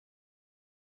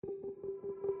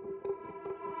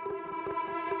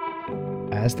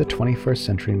As the 21st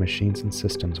century machines and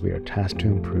systems we are tasked to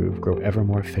improve grow ever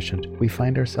more efficient, we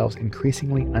find ourselves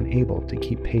increasingly unable to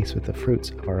keep pace with the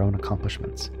fruits of our own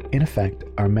accomplishments. In effect,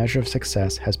 our measure of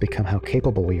success has become how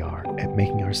capable we are at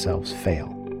making ourselves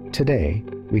fail. Today,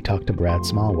 we talk to Brad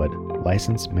Smallwood,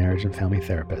 licensed marriage and family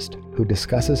therapist, who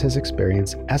discusses his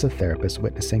experience as a therapist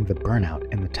witnessing the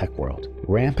burnout in the tech world.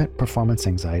 Rampant performance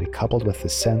anxiety coupled with the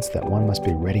sense that one must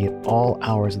be ready at all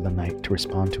hours of the night to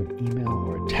respond to an email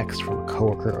or a text from a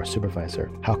coworker or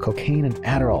supervisor. How cocaine and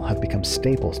Adderall have become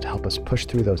staples to help us push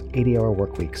through those 80-hour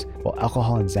work weeks, while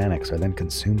alcohol and Xanax are then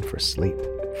consumed for sleep.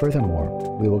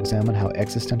 Furthermore, we will examine how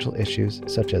existential issues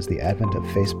such as the advent of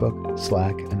Facebook,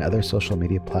 Slack, and other social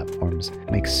media platforms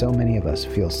make so many of us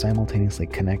feel simultaneously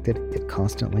connected yet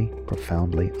constantly,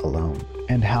 profoundly alone.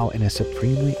 And how in a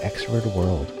supremely extroverted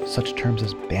world, such terms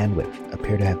as bandwidth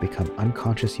appear to have become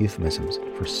unconscious euphemisms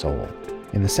for soul.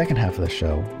 In the second half of the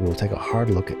show, we will take a hard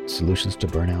look at solutions to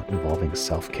burnout involving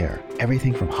self-care.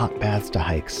 Everything from hot baths to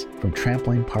hikes, from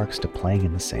trampoline parks to playing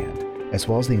in the sand, as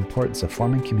well as the importance of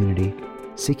forming community,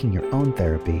 seeking your own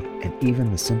therapy, and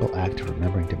even the simple act of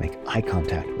remembering to make eye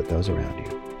contact with those around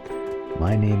you.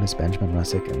 My name is Benjamin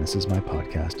Russick, and this is my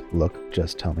podcast, Look,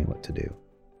 Just Tell Me What to Do.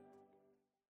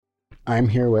 I'm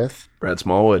here with Brad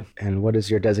Smallwood. And what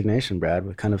is your designation, Brad?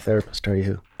 What kind of therapist are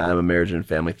you? I'm a marriage and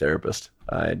family therapist.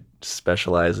 I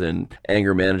specialize in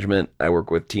anger management. I work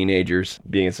with teenagers.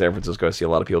 Being in San Francisco, I see a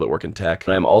lot of people that work in tech.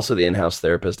 And I'm also the in-house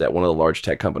therapist at one of the large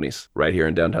tech companies right here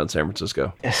in downtown San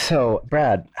Francisco. So,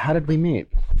 Brad, how did we meet?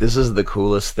 This is the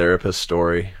coolest therapist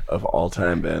story of all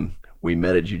time, Ben. We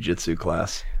met at jiu-jitsu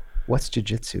class. What's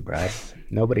jiu-jitsu, Brad?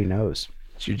 Nobody knows.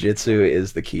 Jiu-jitsu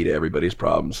is the key to everybody's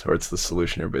problems, or it's the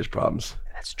solution to everybody's problems.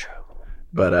 That's true.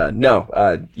 But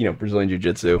Brazilian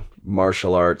Jiu-Jitsu,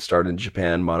 martial art, started in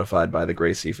Japan, modified by the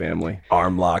Gracie family.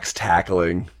 Arm locks,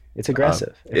 tackling. It's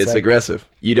aggressive. It's aggressive.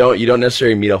 You don't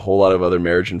necessarily meet a whole lot of other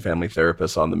marriage and family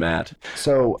therapists on the mat.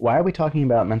 So why are we talking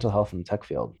about mental health in the tech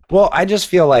field? Well, I just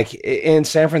feel like in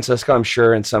San Francisco, I'm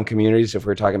sure in some communities, if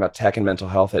we're talking about tech and mental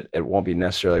health, it won't be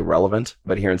necessarily relevant.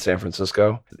 But here in San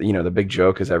Francisco, the big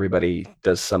joke is everybody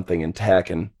does something in tech.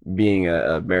 And being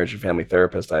a marriage and family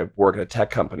therapist, I work at a tech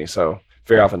company. So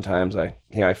very oftentimes I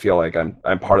feel like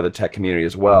I'm part of the tech community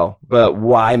as well. But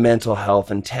why mental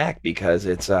health and tech? Because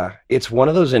it's one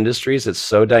of those industries that's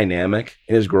so dynamic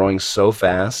and is growing so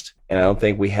fast. And I don't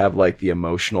think we have like the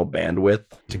emotional bandwidth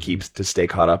to stay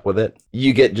caught up with it.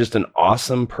 You get just an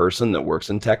awesome person that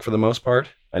works in tech for the most part.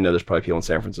 I know there's probably people in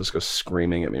San Francisco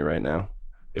screaming at me right now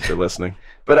if they're listening.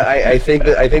 But I think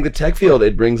the tech field,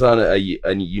 it brings on a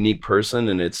unique person,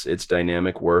 and it's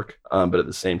dynamic work. But at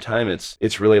the same time,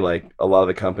 it's really like a lot of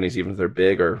the companies, even if they're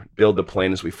big, are build the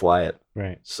plane as we fly it.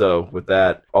 Right. So with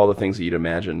that, all the things that you'd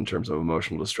imagine in terms of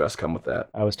emotional distress come with that.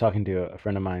 I was talking to a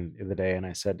friend of mine the other day, and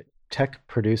I said, tech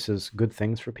produces good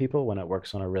things for people when it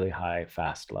works on a really high,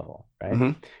 fast level, right?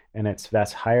 Mm-hmm. And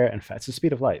that's higher and fast. It's the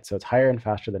speed of light. So it's higher and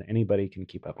faster than anybody can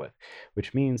keep up with,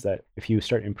 which means that if you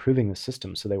start improving the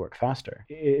system so they work faster,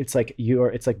 it's like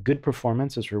good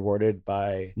performance is rewarded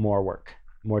by more work,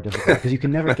 more difficult, because you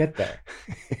can never get there,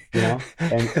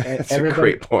 And That's a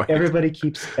great point. Everybody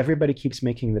keeps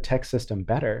making the tech system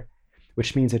better,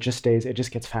 which means it just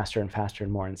gets faster and faster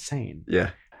and more insane.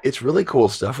 Yeah. It's really cool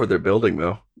stuff what they're building,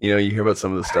 though. You hear about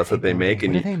some of the stuff that they make.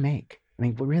 What do they make? I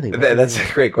mean, really? That's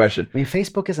a great question. I mean,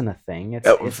 Facebook isn't a thing.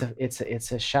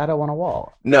 It's a shadow on a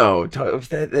wall. No,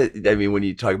 I mean, when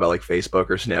you talk about like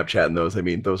Facebook or Snapchat and those, I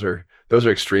mean, those are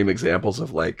extreme examples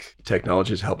of like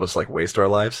technologies to help us like waste our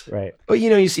lives. Right. But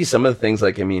you see some of the things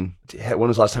like, I mean, when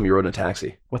was the last time you rode in a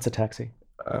taxi? What's a taxi?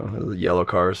 Yellow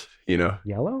cars.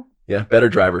 Yellow? Yeah, better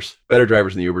drivers than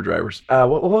the Uber drivers.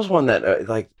 What was one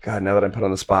that, God, now that I'm put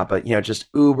on the spot, but, just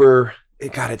Uber,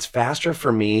 it's faster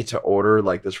for me to order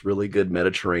like this really good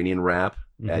Mediterranean wrap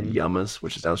at Yumma's,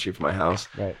 which is down the street from my house.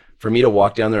 Right. For me to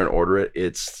walk down there and order it,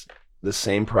 it's the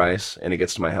same price, and it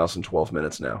gets to my house in 12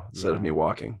 minutes now instead of me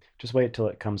walking. Just wait till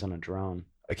it comes on a drone.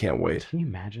 I can't wait. Can you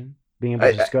imagine? Being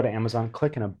able to just go to Amazon,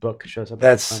 click, and a book shows up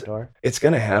at the front door. It's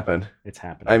going to happen. It's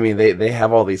happening. I mean, they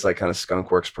have all these like kind of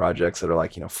skunkworks projects that are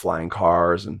like, flying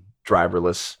cars and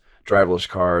driverless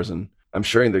cars. And I'm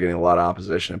sure they're getting a lot of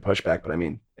opposition and pushback, but I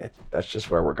mean, that's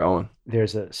just where we're going.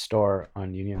 There's a store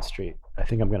on Union Street. I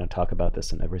think I'm going to talk about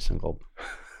this in every single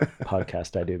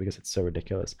podcast I do because it's so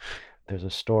ridiculous. There's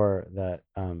a store that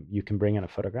you can bring in a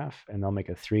photograph and they'll make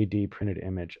a 3D printed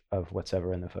image of what's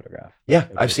ever in the photograph. Yeah,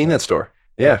 I've seen that store.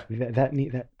 Yeah. That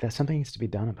something needs to be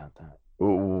done about that.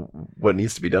 What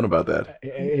needs to be done about that?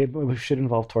 It should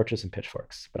involve torches and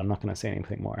pitchforks, but I'm not going to say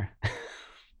anything more.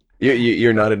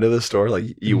 You're not into the store? Like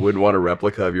you wouldn't want a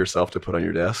replica of yourself to put on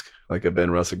your desk, like a Ben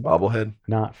Russick bobblehead?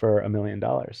 Not for $1 million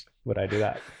would I do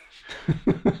that.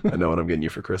 I know what I'm getting you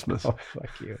for Christmas. Oh,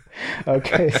 fuck you.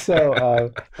 Okay, so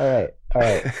all right.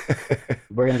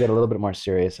 We're gonna get a little bit more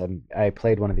serious. I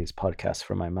played one of these podcasts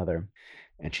for my mother,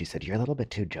 and she said, "You're a little bit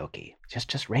too jokey.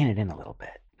 Just rein it in a little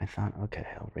bit." I thought, okay,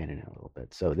 I'll rein it in a little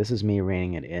bit. So this is me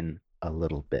reining it in a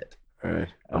little bit. All right.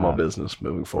 I'm all business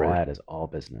moving forward. Brad is all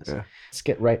business. Yeah. Let's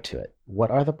get right to it.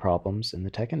 What are the problems in the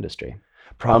tech industry?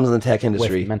 Problems in the tech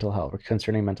industry With mental health, or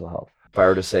concerning mental health. If I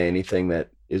were to say anything that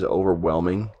is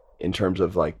overwhelming in terms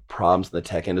of like problems in the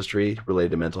tech industry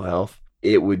related to mental health,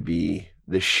 it would be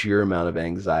the sheer amount of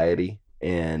anxiety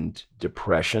and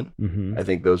depression. Mm-hmm. I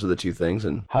think those are the two things.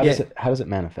 And how does it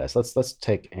manifest? Let's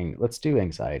do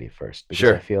anxiety first, because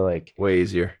sure. I feel like way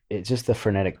easier. It's just the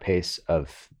frenetic pace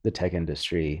of the tech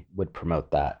industry would promote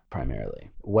that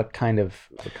primarily. What kind of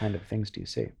things do you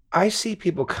see? I see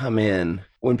people come in,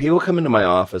 when people come into my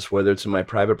office, whether it's in my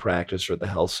private practice or at the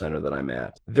health center that I'm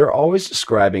at, they're always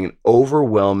describing an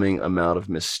overwhelming amount of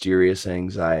mysterious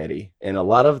anxiety. And a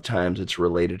lot of times it's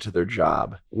related to their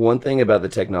job. One thing about the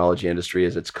technology industry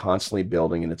is it's constantly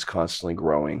building and it's constantly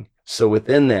growing. So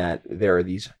within that, there are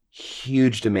these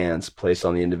huge demands placed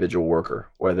on the individual worker,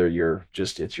 whether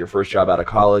it's your first job out of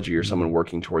college or you're someone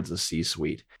working towards the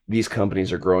C-suite. These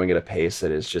companies are growing at a pace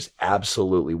that is just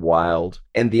absolutely wild.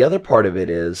 And the other part of it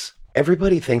is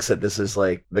everybody thinks that this is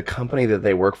like the company that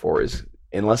they work for is,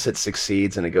 unless it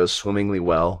succeeds and it goes swimmingly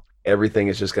well, everything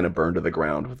is just going to burn to the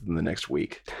ground within the next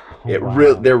week.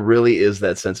 There really is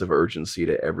that sense of urgency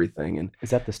to everything. And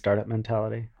is that the startup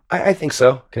mentality? I think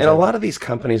so. And a lot of these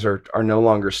companies are no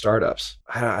longer startups.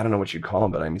 I don't know what you'd call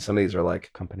them, but I mean, some of these are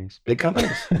like companies, big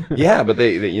companies. Yeah, but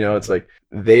they it's like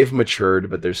they've matured,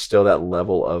 but there's still that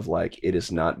level of like, it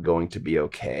is not going to be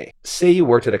okay. Say you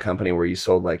worked at a company where you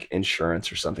sold like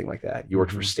insurance or something like that. You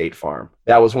worked for State Farm.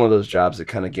 That was one of those jobs that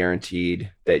kind of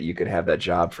guaranteed that you could have that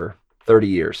job for 30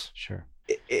 years. Sure.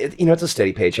 It's a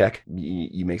steady paycheck.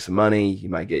 You make some money, you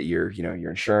might get your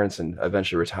insurance and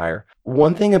eventually retire.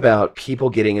 One thing about people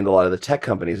getting into a lot of the tech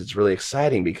companies, it's really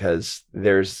exciting because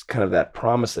there's kind of that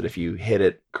promise that if you hit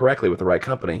it correctly with the right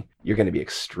company, you're going to be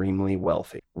extremely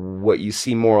wealthy. What you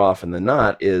see more often than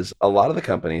not is a lot of the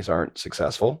companies aren't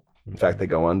successful. In fact, they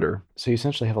go under. So you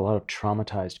essentially have a lot of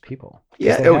traumatized people.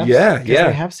 Yeah.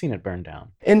 They have seen it burn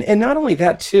down. And not only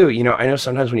that too, I know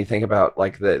sometimes when you think about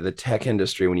like the tech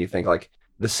industry, when you think like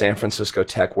the San Francisco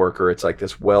tech worker, it's like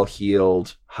this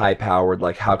well-heeled, high-powered,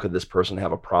 like how could this person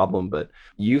have a problem? But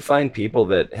you find people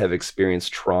that have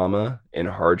experienced trauma and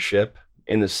hardship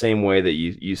in the same way that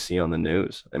you see on the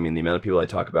news. I mean, the amount of people I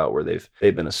talk about where they've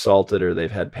been assaulted or they've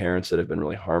had parents that have been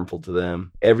really harmful to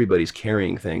them. Everybody's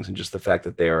carrying things, and just the fact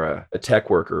that they are a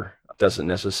tech worker doesn't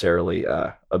necessarily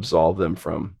absolve them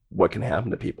from what can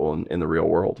happen to people in the real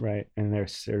world. Right, and they're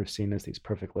sort of seen as these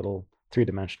perfect little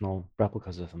three-dimensional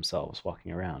replicas of themselves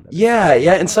walking around. Yeah.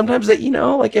 And sometimes that,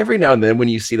 like every now and then when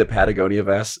you see the Patagonia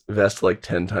vest like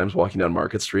 10 times walking down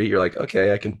Market Street, you're like,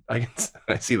 okay,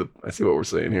 I see what we're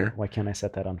saying here. Why can't I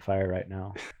set that on fire right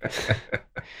now?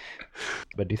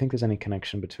 But do you think there's any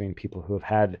connection between people who have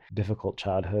had difficult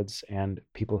childhoods and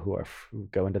people who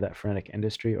go into that frenetic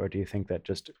industry? Or do you think that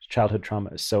just childhood trauma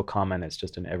is so common, it's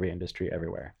just in every industry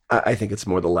everywhere? I think it's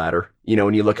more the latter.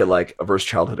 When you look at like adverse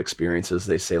childhood experiences,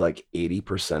 they say like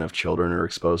 80% of children are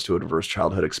exposed to an adverse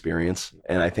childhood experience.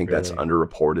 And I think that's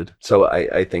underreported. So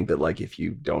I think that like if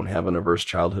you don't have an adverse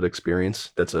childhood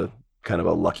experience, that's a kind of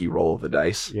a lucky roll of the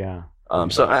dice. Yeah.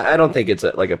 So I don't think it's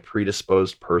like a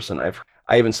predisposed person.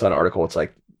 I even saw an article. It's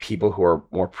like people who are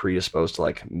more predisposed to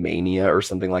like mania or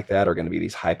something like that are going to be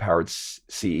these high-powered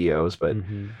CEOs. But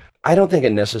I don't think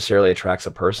it necessarily attracts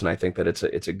a person. I think that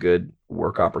it's a good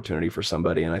work opportunity for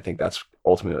somebody, and I think that's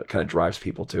ultimately what kind of drives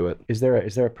people to it. Is there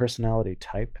a personality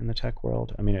type in the tech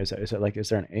world? I mean, is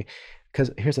there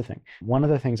because here's the thing. One of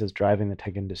the things that's driving the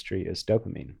tech industry is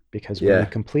dopamine, because when you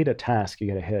complete a task, you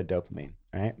get a hit of dopamine,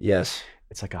 right? Yes.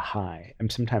 It's like a high. I'm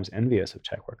sometimes envious of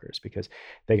tech workers because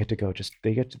they get to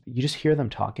you just hear them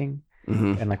talking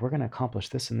and like, we're going to accomplish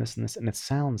this and this and this. And it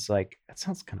sounds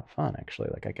kind of fun, actually.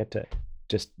 Like I get to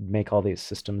just make all these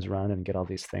systems run and get all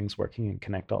these things working and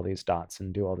connect all these dots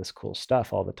and do all this cool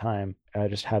stuff all the time. I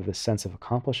just have this sense of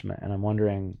accomplishment. And I'm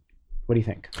wondering, what do you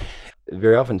think?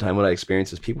 Very often what I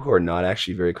experience is people who are not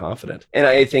actually very confident. And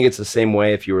I think it's the same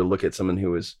way if you were to look at someone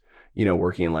who is,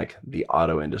 working in like the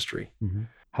auto industry. Mm-hmm.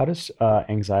 How does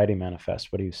anxiety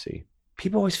manifest? What do you see?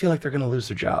 People always feel like they're going to lose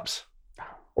their jobs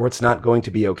or it's not going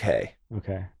to be okay.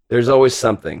 Okay. There's always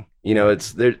something,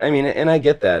 it's there. I mean, and I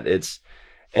get that it's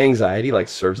anxiety like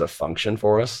serves a function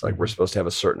for us. Like we're supposed to have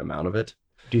a certain amount of it.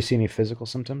 Do you see any physical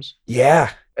symptoms? Yeah.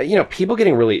 People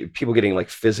getting like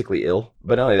physically ill.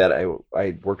 But not only that, I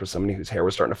worked with somebody whose hair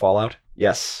was starting to fall out.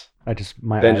 Yes.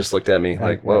 My Ben eyes, just looked at me I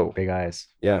like, had whoa. big eyes.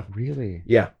 Yeah. Really?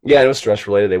 Yeah. Yeah. It was stress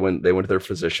related. They went to their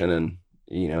physician, and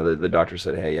the doctor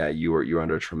said, hey, yeah, you were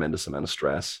under a tremendous amount of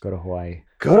stress. Go to Hawaii.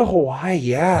 Go to Hawaii.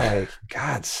 Yeah. Like,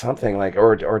 God, something like,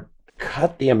 or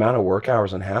cut the amount of work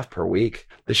hours in half per week.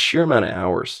 The sheer amount of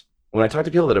hours. When I talk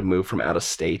to people that have moved from out of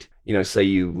state, say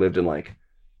you lived in like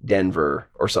Denver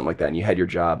or something like that, and you had your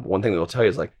job, one thing they'll tell you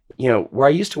is like, where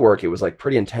I used to work, it was like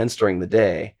pretty intense during the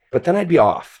day, but then I'd be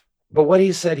off. But what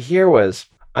he said here was,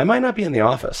 I might not be in the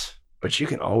office, but you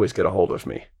can always get a hold of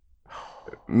me.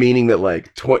 Meaning that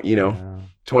like,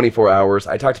 24 hours.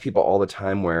 I talk to people all the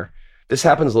time where this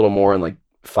happens a little more in like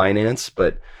finance,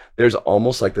 but there's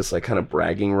almost like this like kind of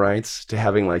bragging rights to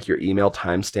having like your email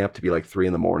timestamp to be like 3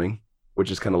 a.m,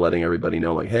 which is kind of letting everybody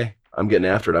know like, hey, I'm getting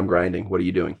after it. I'm grinding. What are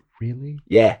you doing? Really?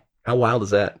 Yeah. How wild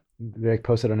is that? They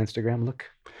post it on Instagram. Look.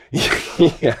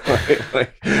 Yeah.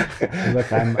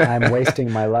 Look, I'm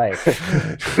wasting my life.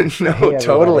 No, Hey,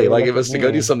 totally. everybody, Like look if it's at to go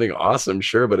me. do something awesome,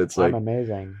 sure, but it's like, I'm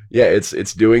amazing. yeah,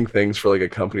 it's doing things for like a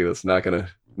company that's not gonna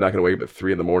wake up at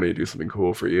 3 a.m. to do something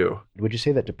cool for you. Would you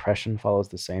say that depression follows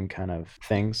the same kind of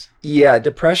things? Yeah,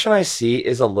 depression I see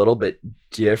is a little bit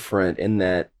different in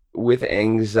that with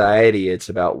anxiety, it's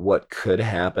about what could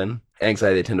happen.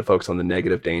 Anxiety, they tend to focus on the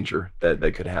negative danger that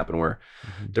could happen, where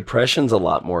depression's a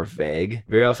lot more vague.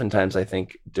 Very oftentimes, I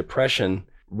think depression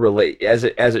relate as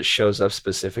it shows up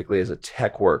specifically as a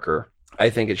tech worker. I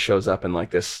think it shows up in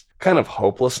like this kind of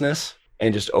hopelessness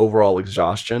and just overall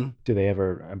exhaustion. Do they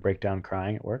ever break down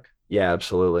crying at work? Yeah,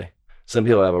 absolutely. Some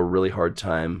people have a really hard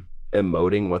time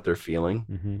emoting what they're feeling.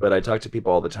 But I talk to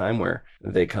people all the time where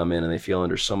they come in and they feel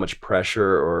under so much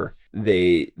pressure, or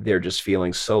they're just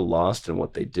feeling so lost in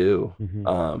what they do,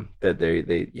 that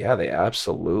they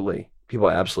absolutely, people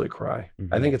absolutely cry.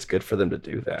 I think it's good for them to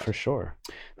do that. For sure.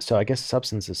 So I guess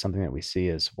substance is something that we see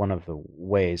as one of the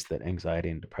ways that anxiety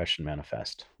and depression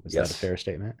manifest. Is that a fair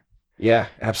statement? Yeah,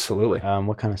 absolutely.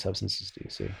 What kind of substances do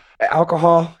you see?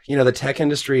 Alcohol, the tech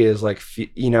industry is like, I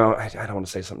don't want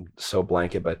to say something so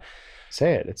blanket, but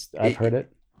say it. I've heard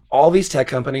it. All these tech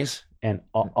companies, and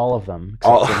all of them,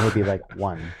 except for maybe like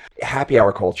one. Happy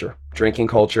hour culture, drinking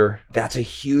culture, that's a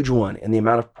huge one. And the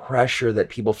amount of pressure that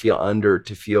people feel under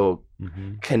to feel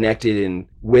connected and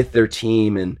with their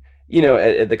team. And,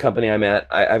 at the company I'm at,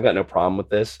 I've got no problem with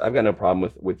this. I've got no problem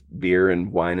with beer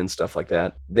and wine and stuff like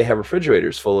that. They have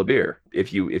refrigerators full of beer.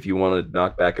 If you want to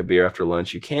knock back a beer after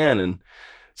lunch, you can. And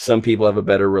some people have a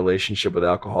better relationship with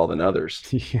alcohol than others.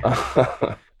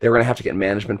 They were going to have to get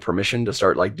management permission to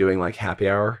start like doing like happy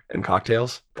hour and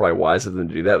cocktails. Probably wise of them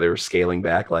to do that. They were scaling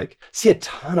back. Like, see a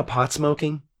ton of pot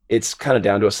smoking. It's kind of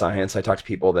down to a science. I talk to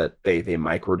people that they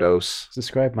microdose.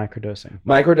 Describe microdosing.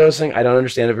 Microdosing, I don't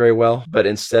understand it very well, but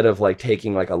instead of like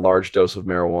taking like a large dose of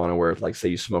marijuana, where like say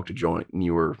you smoked a joint and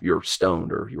you're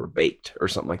stoned or you were baked or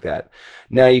something like that,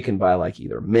 now you can buy like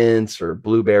either mints or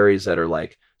blueberries that are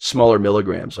like smaller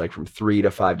milligrams, like from 3 to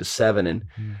 5 to 7. And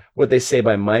what they say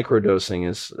by microdosing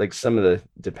is like some of the,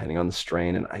 depending on the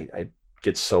strain, and I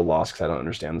get so lost because I don't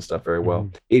understand the stuff very well.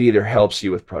 It either helps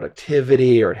you with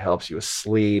productivity or it helps you with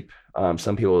sleep.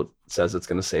 Some people, it says it's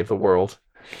going to save the world.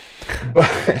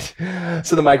 But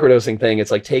so the microdosing thing,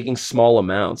 it's like taking small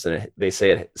amounts, and they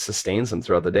say it sustains them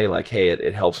throughout the day. Like, hey,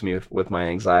 it helps me with my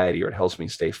anxiety, or it helps me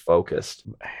stay focused.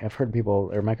 I've heard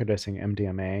people are microdosing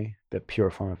MDMA, the pure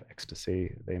form of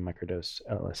ecstasy. They microdose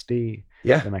LSD.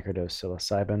 Yeah. They microdose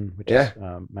psilocybin, which is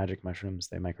magic mushrooms.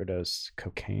 They microdose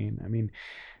cocaine. I mean,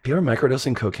 people are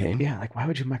microdosing cocaine. Yeah, like why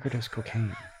would you microdose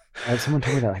cocaine? Someone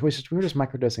told me that. Like, we were just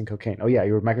microdosing cocaine. Oh yeah,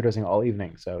 you were microdosing all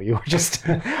evening, so you were just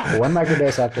one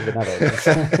microdose after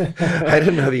another. I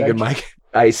didn't know that you could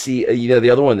I see. The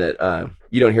other one that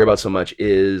you don't hear about so much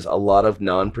is a lot of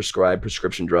non-prescribed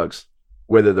prescription drugs,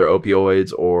 whether they're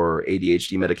opioids or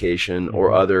ADHD medication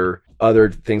or other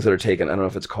things that are taken. I don't know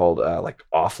if it's called like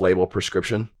off-label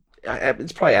prescription.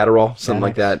 It's probably Adderall, something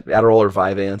like that, Adderall or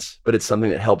Vyvanse, but it's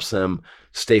something that helps them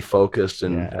stay focused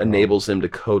and enables them to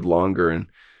code longer. And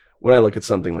when I look at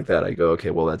something like that, I go,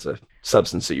 okay, well, that's a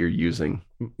substance that you're using,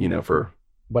 for.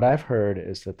 What I've heard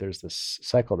is that there's this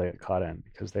cycle they get caught in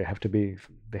because they have to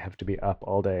be up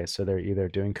all day. So they're either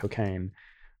doing cocaine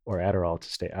or Adderall to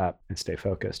stay up and stay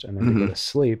focused. And then they go to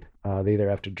sleep. They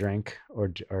either have to drink or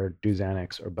do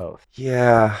Xanax or both.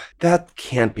 Yeah, that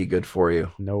can't be good for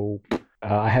you. No.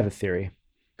 I have a theory.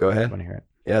 Go ahead. Want to hear it?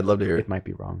 Yeah, I'd love to hear it. It might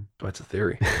be wrong. What's a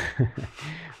theory?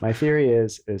 My theory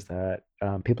is that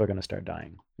people are going to start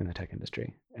dying in the tech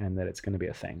industry, and that it's going to be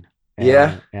a thing.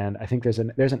 Yeah. And I think there's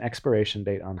an expiration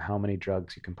date on how many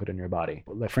drugs you can put in your body.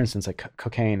 Like for instance, like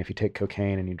cocaine. If you take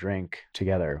cocaine and you drink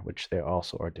together, which they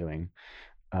also are doing,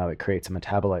 it creates a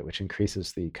metabolite which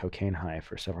increases the cocaine high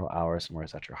for several hours and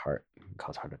wears out your heart and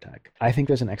cause heart attack. I think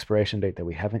there's an expiration date that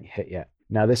we haven't hit yet.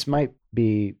 Now, this might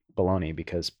be baloney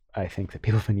because I think that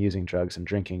people have been using drugs and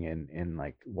drinking in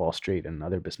like Wall Street and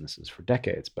other businesses for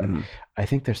decades. But I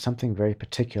think there's something very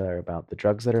particular about the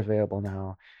drugs that are available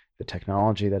now, the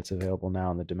technology that's available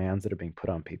now, and the demands that are being put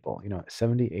on people.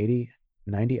 70, 80,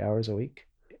 90 hours a week.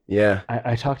 Yeah.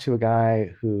 I talked to a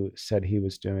guy who said he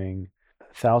was doing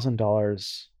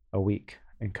 $1,000 a week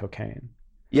in cocaine.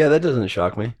 Yeah, that doesn't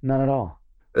shock me. None at all.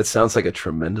 That sounds like a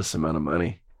tremendous amount of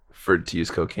money to use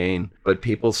cocaine, but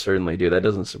people certainly do. That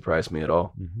doesn't surprise me at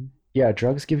all. Mm-hmm. Yeah,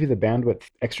 drugs give you the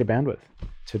extra bandwidth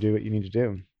to do what you need to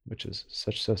do, which is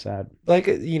so sad. Like,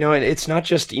 and it's not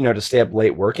just, to stay up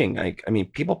late working. I mean,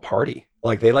 people party.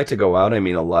 Like, they like to go out. I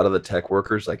mean, a lot of the tech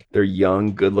workers, like, they're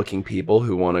young, good-looking people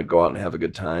who want to go out and have a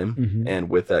good time. Mm-hmm. And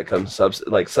with that comes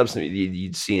substance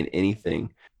you'd see in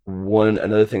anything.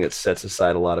 Another thing that sets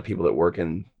aside a lot of people that work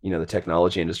in, the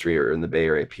technology industry or in the Bay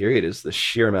Area period is the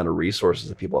sheer amount of resources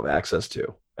that people have access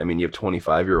to. I mean, you have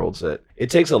 25-year-olds that it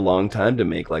takes a long time to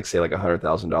make, like, say, like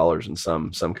 $100,000 in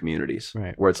some communities,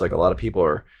 right, where it's like a lot of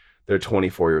people they're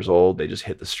 24 years old. They just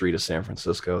hit the street of San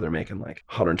Francisco. They're making like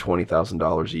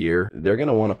 $120,000 a year. They're going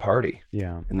to want to party.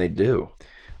 Yeah. And they do.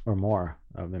 Or more.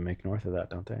 They make north of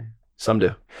that, don't they? Some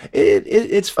do.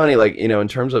 It's funny, like, in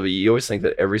terms of, you always think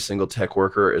that every single tech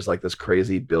worker is like this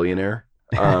crazy billionaire.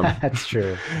 That's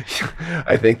true.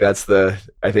 I think that's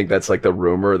like the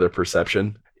rumor, the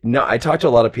perception. No, I talk to a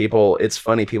lot of people. It's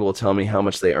funny. People will tell me how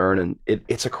much they earn, and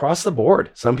it's across the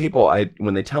board. Some people,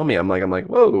 when they tell me, I'm like,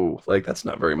 whoa, like, that's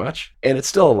not very much. And it's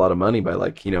still a lot of money by,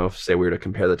 like, say we were to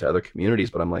compare that to other communities,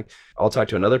 but I'm like, I'll talk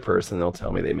to another person, they'll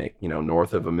tell me they make,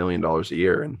 north of $1 million a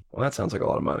year. And well, that sounds like a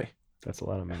lot of money. That's a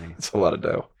lot of money. It's a lot of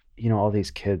dough. All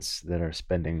these kids that are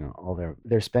spending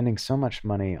they're spending so much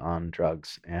money on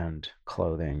drugs and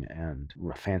clothing and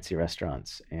fancy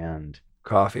restaurants and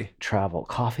coffee, travel,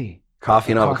 coffee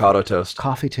and avocado toast.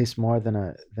 Coffee tastes more than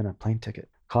a plane ticket.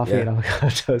 Coffee and avocado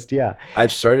toast. Yeah.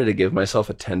 I've started to give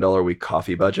myself a $10 a week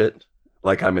coffee budget.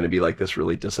 Like, I'm going to be like this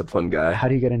really disciplined guy. How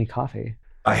do you get any coffee?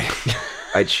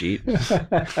 I cheat.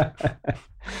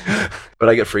 But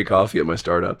I get free coffee at my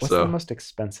startup. What's the most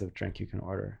expensive drink you can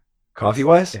order? Coffee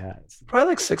wise? Yeah. Probably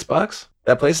like $6.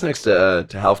 That place next to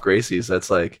Half Gracie's, that's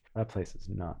like... That place is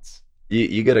nuts.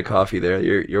 You get a coffee there.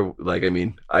 You're like, I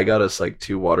mean, I got us like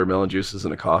 2 watermelon juices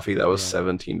and a coffee. That was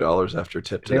 $17 after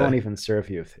tip today. They won't even serve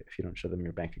you if you don't show them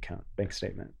your bank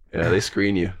statement. Yeah, they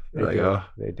screen you. They're like, oh.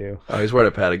 They do. Oh, he's wearing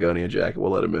a Patagonia jacket.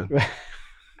 We'll let him in.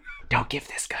 Don't give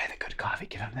this guy the good coffee.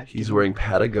 Give him that. He's wearing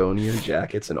Patagonia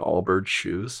jackets and Allbirds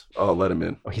shoes. Oh, let him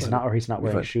in. Oh, he's not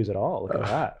wearing shoes at all. Look at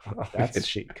that. That's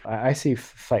chic. I see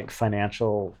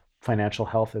financial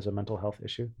health as a mental health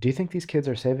issue. Do you think these kids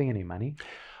are saving any money?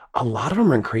 A lot of them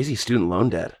are in crazy student loan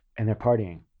debt. And they're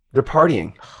partying.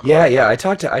 Yeah. I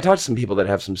talked to some people that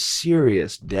have some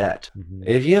serious debt. Mm-hmm.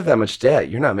 If you have that much debt,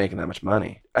 you're not making that much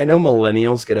money. I know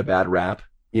millennials get a bad rap.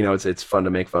 It's fun to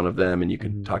make fun of them, and you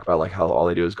can talk about like how all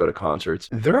they do is go to concerts.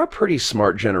 They're a pretty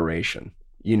smart generation.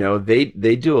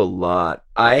 They do a lot.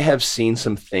 I have seen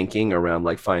some thinking around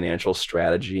like financial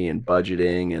strategy and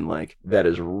budgeting, and like that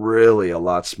is really a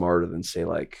lot smarter than, say,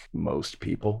 like most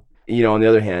people. On the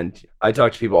other hand, I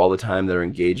talk to people all the time that are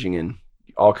engaging in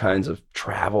all kinds of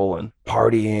travel and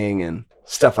partying and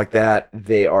stuff like that.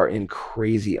 They are in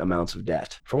crazy amounts of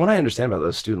debt. From what I understand about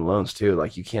those student loans too,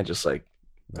 like you can't just like,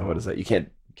 what is that? You can't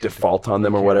default on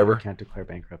them or whatever. You can't declare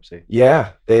bankruptcy.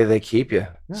 Yeah, they keep you.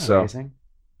 So amazing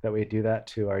that we do that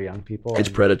to our young people. It's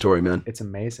predatory, man. It's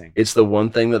amazing. It's the one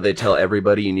thing that they tell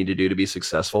everybody you need to do to be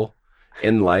successful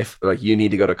in life. They're like, you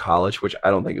need to go to college, which I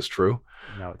don't think is true.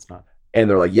 No, it's not. And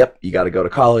they're like, yep, you got to go to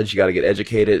college. You got to get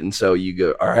educated. And so you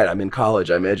go, all right, I'm in college.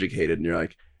 I'm educated. And you're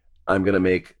like, I'm going to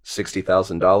make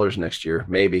 $60,000 next year,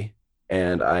 maybe.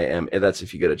 And that's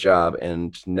if you get a job.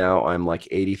 And now I'm like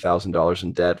 $80,000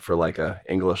 in debt for like a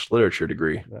English literature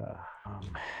degree.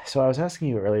 So I was asking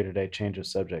you earlier today, change of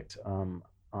subject,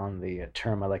 on the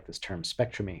term, I like this term,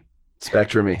 spectrumy.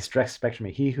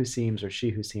 Spectrumy. He who seems or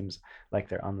she who seems like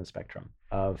they're on the spectrum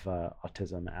of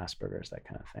autism, Asperger's, that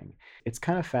kind of thing. It's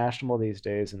kind of fashionable these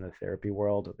days in the therapy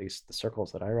world, at least the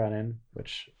circles that I run in,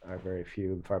 which are very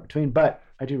few and far between, but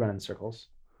I do run in circles.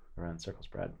 I run in circles,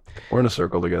 Brad. We're in a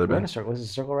circle together, Ben. We're in a circle. This is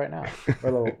a circle right now. We're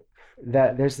a little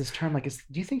that there's this term like,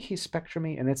 do you think he's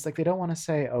spectrumy? And it's like they don't want to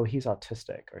say, oh, he's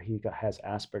autistic or has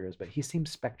Asperger's, but he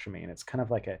seems spectrumy, and it's kind of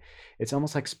like it's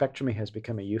almost like spectrumy has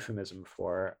become a euphemism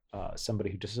for somebody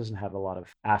who just doesn't have a lot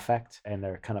of affect, and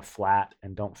they're kind of flat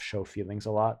and don't show feelings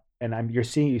a lot. And you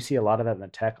see a lot of that in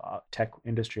the tech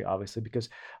industry, obviously, because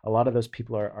a lot of those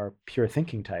people are pure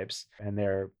thinking types, and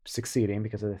they're succeeding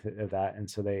because of that, and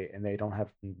so they don't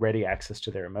have ready access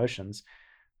to their emotions.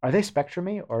 Are they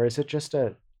spectrumy, or is it just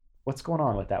what's going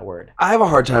on with that word? I have a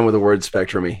hard time with the word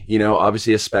spectrumy.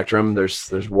 Obviously a spectrum,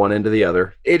 there's one end to the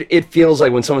other. It feels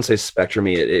like when someone says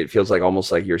spectrumy, it feels like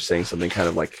almost like you're saying something kind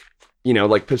of like,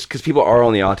 like, because people are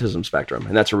on the autism spectrum,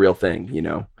 and that's a real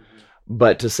thing.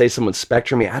 But to say someone's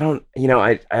spectrumy, I don't,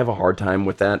 I have a hard time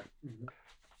with that.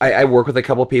 I work with a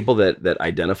couple of people that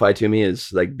identify to me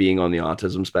as like being on the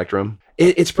autism spectrum.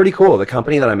 It's pretty cool. The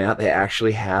company that I'm at, they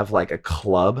actually have like a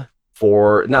club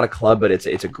not a club, but it's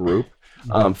a group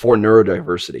for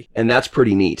neurodiversity. And that's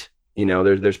pretty neat.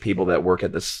 There's people that work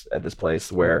at this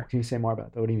place where. Can you say more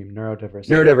about that? What do you mean neurodiversity?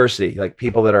 Neurodiversity, like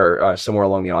people that are somewhere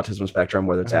along the autism spectrum,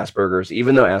 whether it's Asperger's,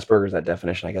 even though Asperger's, that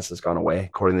definition, I guess, has gone away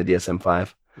according to the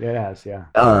DSM-5. Yeah, it has, yeah.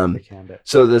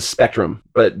 So the spectrum,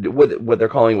 but what they're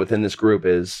calling within this group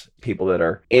is people that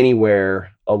are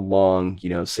anywhere along,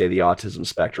 say the autism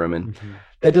spectrum. And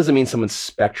that doesn't mean someone's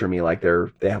spectrumy, like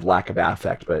they have lack of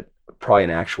affect, but probably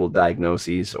an actual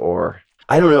diagnosis, or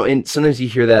I don't know. And sometimes you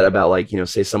hear that about like,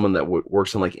 say someone that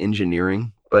works in like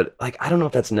engineering, but like, I don't know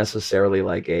if that's necessarily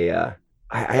like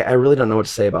I really don't know what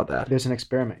to say about that. There's an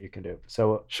experiment you can do.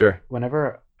 So sure.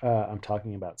 Whenever I'm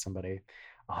talking about somebody,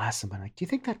 I'll ask someone like, do you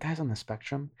think that guy's on the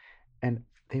spectrum? And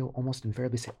they will almost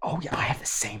invariably say, oh yeah, I have the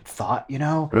same thought,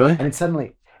 Really? And then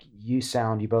suddenly you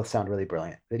both sound really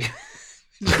brilliant.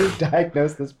 You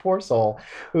diagnose this poor soul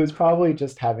who's probably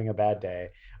just having a bad day,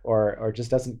 or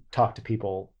just doesn't talk to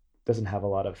people, doesn't have a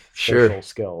lot of social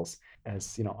skills,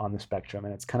 as on the spectrum.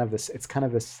 And it's kind of this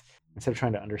instead of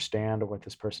trying to understand what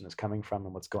this person is coming from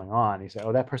and what's going on, you say,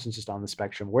 oh, that person's just on the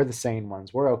spectrum, we're the sane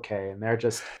ones, we're okay, and they're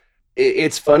just.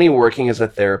 It's funny working as a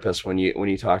therapist when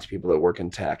you talk to people that work in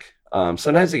tech.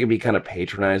 Sometimes it can be kind of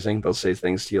patronizing. They'll say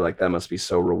things to you like, that must be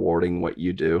so rewarding what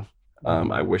you do.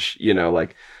 I wish,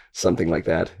 like something like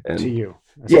that. And to you.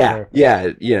 Yeah.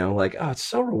 Like, oh, it's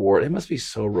so rewarding. It must be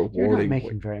so rewarding. You're not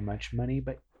making very much money,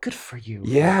 but good for you.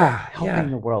 Yeah. Helping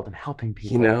the world and helping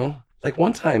people. Like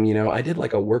one time, I did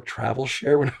like a work travel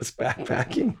share when I was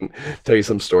backpacking. Tell you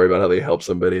some story about how they help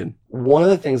somebody. And one of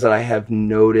the things that I have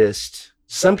noticed,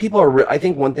 some people I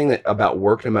think one thing about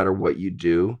work, no matter what you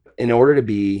do, in order to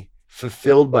be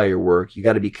fulfilled by your work, you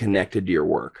got to be connected to your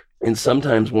work. And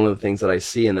sometimes one of the things that I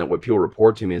see and that what people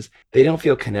report to me is they don't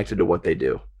feel connected to what they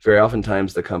do. Very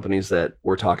oftentimes the companies that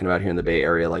we're talking about here in the Bay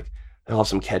Area, like they'll have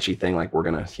some catchy thing like we're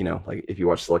going to, like if you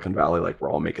watch Silicon Valley, like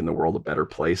we're all making the world a better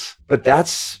place. But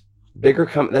that's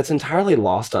that's entirely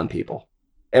lost on people.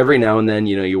 Every now and then,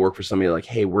 you work for somebody like,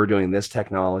 hey, we're doing this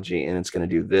technology and it's going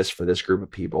to do this for this group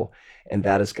of people. And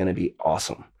that is going to be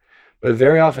awesome. But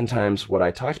very oftentimes what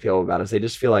I talk to people about is they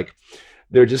just feel like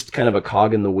they're just kind of a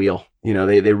cog in the wheel.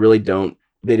 They really don't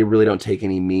take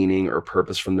any meaning or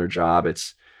purpose from their job.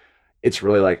 It's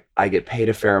really like, I get paid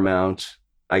a fair amount.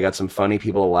 I got some funny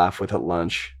people to laugh with at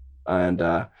lunch,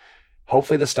 and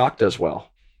hopefully the stock does well.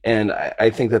 And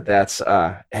I think that's,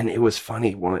 and it was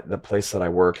funny. The place that I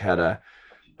work had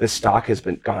the stock has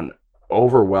gone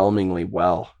overwhelmingly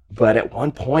well. But at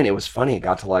one point it was funny. It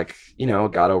got to like,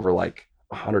 it got over like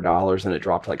 $100 and it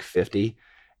dropped to like 50,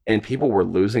 and people were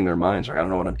losing their minds. Like, I don't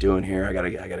know what I'm doing here. I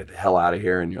gotta get the hell out of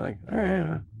here. And you're like, all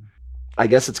right. I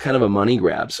guess it's kind of a money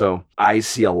grab. So I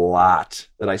see a lot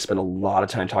that I spend a lot of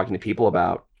time talking to people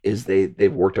about is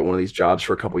they've worked at one of these jobs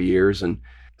for a couple of years, and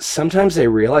sometimes they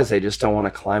realize they just don't want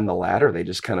to climb the ladder. They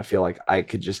just kind of feel like I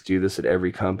could just do this at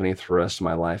every company for the rest of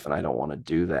my life, and I don't want to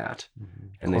do that. Mm-hmm.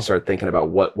 And they start thinking about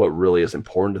what really is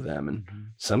important to them. And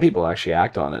some people actually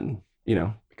act on it and,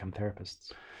 become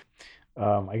therapists.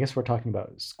 I guess we're talking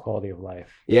about quality of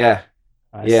life. Yeah.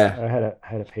 I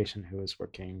had a patient who was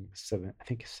working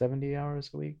 70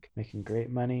 hours a week, making great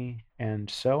money and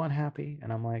so unhappy.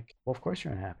 And I'm like, well, of course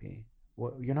you're unhappy.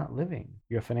 Well, you're not living.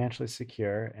 You're financially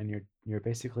secure and you're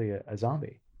basically a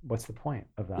zombie. What's the point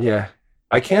of that? Yeah.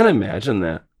 I can't imagine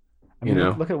that. I mean,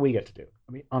 look at what we get to do.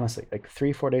 I mean, honestly, like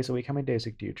 3-4 days a week. How many days a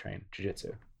week do you train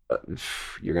jiu-jitsu?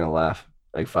 You're going to laugh.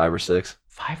 Like 5 or 6.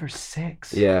 5 or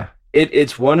 6? Yeah.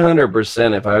 It's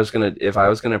 100%. If I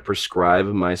was gonna prescribe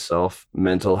myself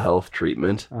mental health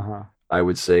treatment, I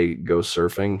would say go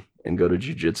surfing and go to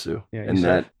jiu-jitsu. Yeah,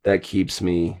 and that keeps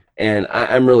me. And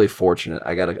I'm really fortunate.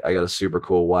 I got a super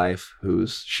cool wife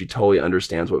she totally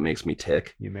understands what makes me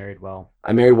tick. You married well.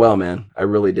 I married well, man. I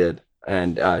really did.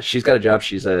 and she's got a job.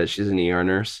 She's an ER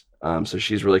nurse, so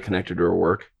she's really connected to her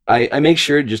work. I make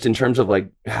sure, just in terms of like,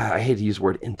 I hate to use the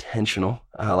word intentional,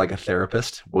 like a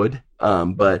therapist would,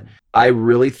 but I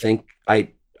really think I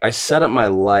set up my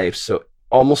life so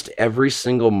almost every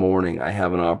single morning I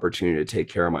have an opportunity to take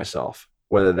care of myself,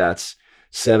 whether that's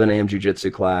 7 a.m.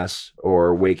 jujitsu class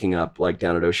or waking up like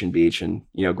down at Ocean Beach and,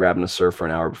 grabbing a surf for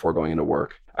an hour before going into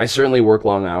work. I certainly work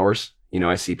long hours.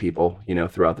 I see people,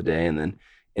 throughout the day and then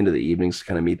into the evenings to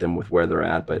kind of meet them with where they're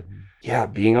at. But yeah,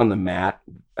 being on the mat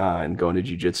and going to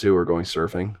jujitsu or going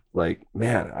surfing, like,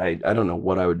 man, I don't know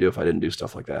what I would do if I didn't do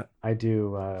stuff like that. I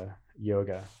do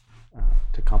yoga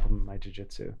to complement my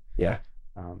jujitsu. Yeah.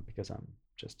 Because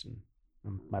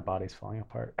my body's falling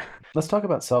apart. Let's talk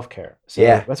about self-care. So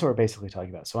yeah, that's what we're basically talking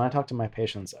about. So when I talk to my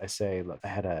patients, I say, look, I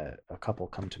had a couple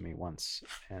come to me once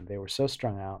and they were so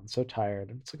strung out and so tired.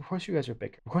 And it's like, of course you guys are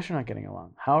bickering. Of course you're not getting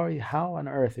along. How on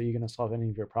earth are you going to solve any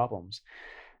of your problems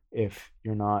if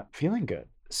you're not feeling good?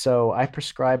 So I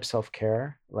prescribe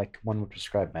self-care like one would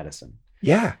prescribe medicine.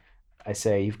 Yeah. I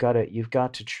say, you've got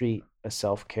to treat a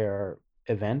self-care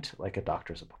event like a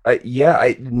doctor's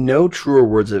appointment. No truer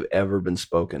words have ever been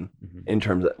spoken in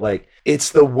terms of like, it's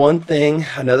the one thing,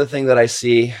 another thing that I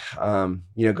see, going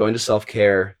to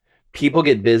self-care, people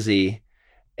get busy.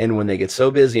 And when they get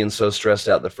so busy and so stressed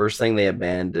out, the first thing they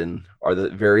abandon are the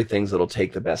very things that'll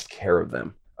take the best care of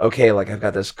them. Okay, like I've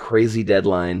got this crazy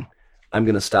deadline. I'm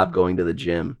going to stop going to the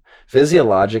gym.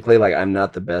 Physiologically, like I'm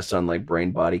not the best on like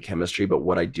brain body chemistry, but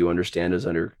what I do understand is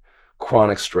under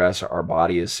chronic stress, our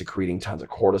body is secreting tons of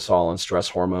cortisol and stress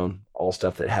hormone, all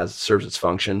stuff that serves its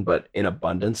function, but in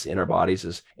abundance in our bodies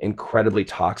is incredibly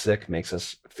toxic, makes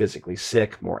us physically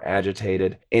sick, more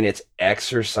agitated. And it's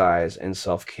exercise and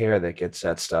self-care that gets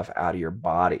that stuff out of your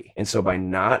body. And so by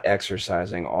not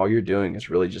exercising, all you're doing is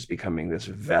really just becoming this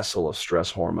vessel of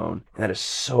stress hormone. And that is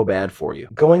so bad for you.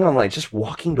 Going on like just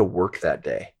walking to work that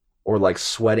day or like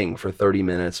sweating for 30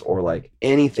 minutes or like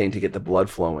anything to get the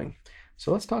blood flowing.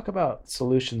 So let's talk about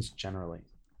solutions generally.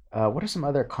 What are some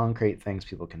other concrete things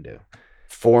people can do?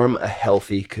 Form a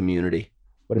healthy community.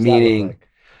 What does that look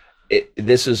like?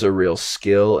 This is a real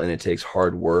skill and it takes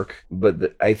hard work.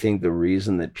 But I think the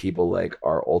reason that people like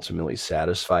are ultimately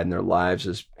satisfied in their lives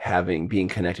is being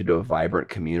connected to a vibrant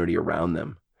community around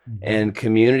them. Mm-hmm. And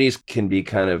communities can be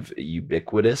kind of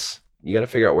ubiquitous. You got to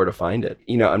figure out where to find it.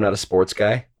 I'm not a sports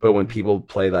guy, but when people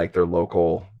play like their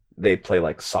local, they play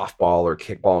like softball or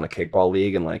kickball in a kickball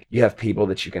league and like you have people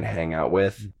that you can hang out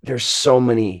with. There's so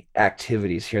many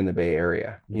activities here in the Bay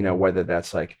Area, whether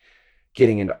that's like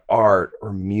getting into art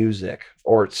or music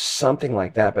or something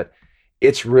like that. But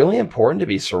it's really important to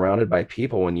be surrounded by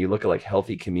people. When you look at like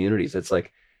healthy communities, it's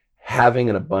like having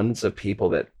an abundance of people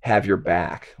that have your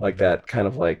back, like that kind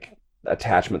of like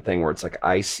attachment thing where it's like,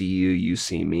 I see you, you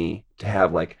see me, to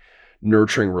have like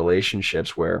nurturing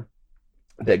relationships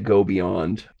that go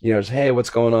beyond, just, hey,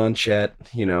 what's going on, Chet?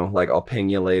 Like I'll ping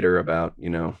you later about,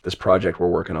 this project we're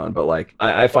working on. But like,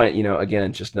 I find,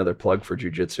 again, just another plug for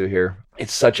jujitsu here.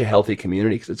 It's such a healthy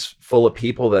community because it's full of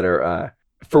people that are,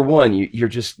 for one, you're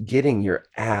just getting your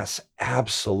ass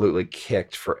absolutely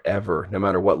kicked forever, no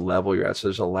matter what level you're at. So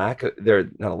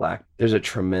there's a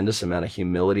tremendous amount of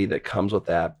humility that comes with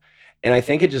that. And I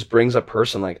think it just brings a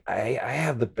person like, I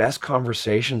have the best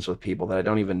conversations with people that I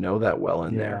don't even know that well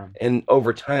in there. And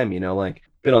over time, like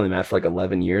been on the mat for like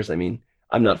 11 years. I mean,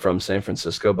 I'm not from San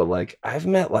Francisco, but like I've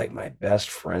met like my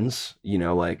best friends,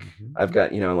 I've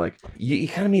got, like you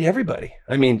kind of meet everybody.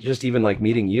 I mean, just even like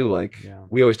meeting you, like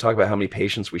we always talk about how many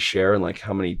patients we share and like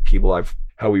how many people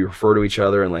how we refer to each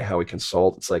other and like how we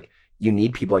consult. It's like, you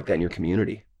need people like that in your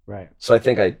community. Right. So I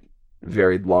think I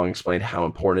very long explained how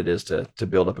important it is to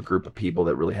build up a group of people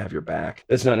that really have your back.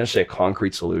 That's not necessarily a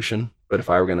concrete solution, but if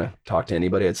I were going to talk to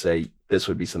anybody, I'd say this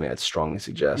would be something I'd strongly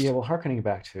suggest. Yeah, well, hearkening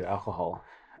back to alcohol,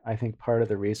 I think part of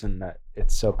the reason that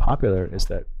it's so popular is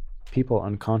that people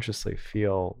unconsciously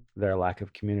feel their lack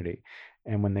of community.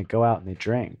 And when they go out and they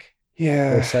drink,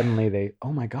 suddenly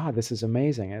oh my God, this is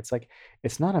amazing. And it's like,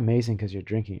 it's not amazing because you're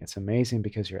drinking. It's amazing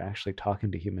because you're actually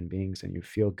talking to human beings and you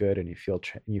feel good and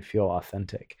you feel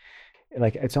authentic.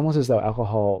 Like, it's almost as though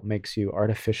alcohol makes you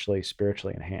artificially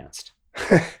spiritually enhanced.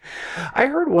 I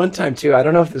heard one time too, I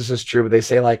don't know if this is true, but they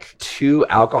say like 2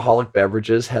 alcoholic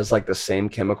beverages has like the same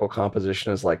chemical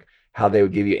composition as like how they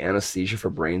would give you anesthesia for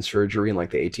brain surgery in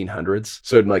like the 1800s.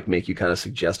 So it'd like make you kind of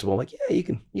suggestible. Like, yeah, you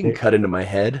can cut into my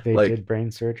head. They like, did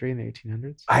brain surgery in the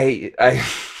 1800s?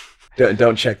 I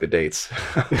don't check the dates.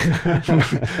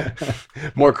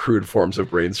 More crude forms of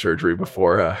brain surgery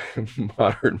before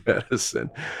modern medicine.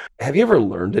 Have you ever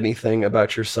learned anything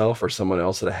about yourself or someone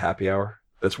else at a happy hour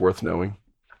that's worth knowing?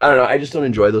 I don't know. I just don't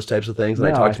enjoy those types of things. And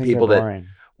I No, talk I to think people they're that boring.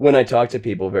 when I talk to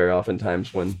people very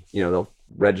oftentimes when, they'll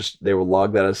register, they will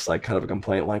log that as like kind of a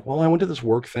complaint, like, well, I went to this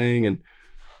work thing and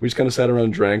we just kind of sat around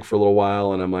and drank for a little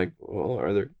while. And I'm like, well,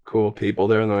 are there cool people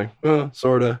there? And they're like, well,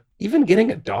 sort of. Even getting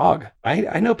a dog.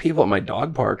 I know people at my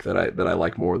dog park that I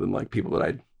like more than like people that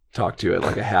I talk to at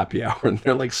like a happy hour. And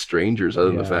they're like strangers other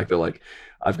than the fact that like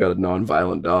I've got a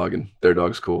non-violent dog and their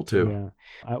dog's cool too. Yeah.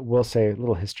 I will say a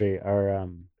little history. Our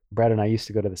Brad and I used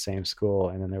to go to the same school,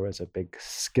 and then there was a big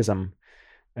schism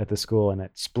at the school, and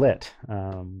it split.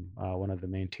 One of the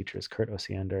main teachers, Kurt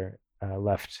Osiander,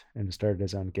 left and started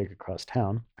his own gig across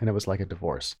town, and it was like a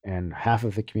divorce. And half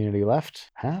of the community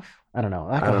left. Half? I don't know.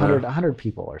 Like 100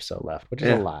 people or so left, which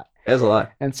is a lot. That's a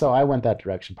lot. And so I went that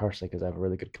direction partially because I have a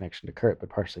really good connection to Kurt, but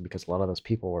partially because a lot of those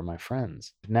people were my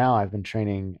friends. Now I've been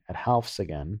training at Half's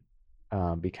again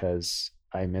because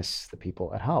I miss the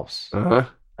people at Half's.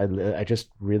 I just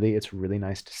really, it's really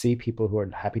nice to see people who are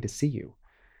happy to see you.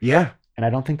 Yeah. And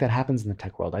I don't think that happens in the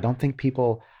tech world. I don't think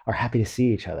people are happy to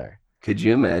see each other. Could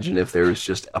you imagine if there was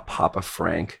just a Papa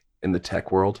Frank in the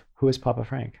tech world? Who is Papa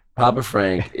Frank? Papa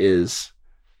Frank is,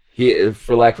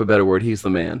 for lack of a better word, he's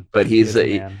the man. But he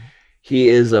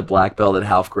is a black belt at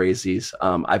Half Gracie's.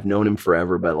 I've known him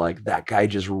forever, but like that guy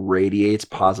just radiates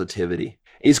positivity.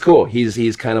 He's cool.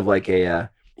 He's kind of like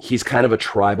he's kind of a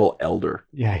tribal elder.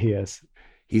 Yeah, he is.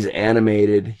 He's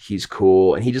animated. He's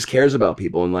cool, and he just cares about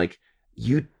people. And like,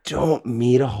 you don't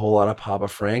meet a whole lot of Papa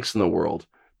Franks in the world,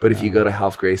 but if you go to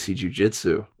Half Gracie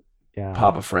Jiu-Jitsu,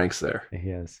 Papa Frank's there. He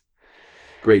is.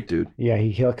 Great dude. Yeah,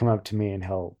 he'll come up to me and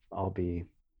I'll be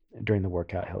during the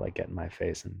workout. He'll like get in my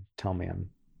face and tell me I'm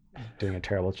doing a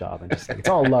terrible job, and just like, it's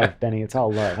all love, Benny. It's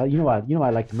all love. You know I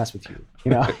like to mess with you.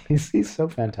 He's so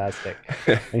fantastic,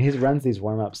 and he runs these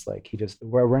warm-ups like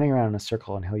we're running around in a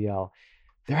circle, and he'll yell,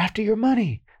 "They're after your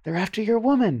money. They're after your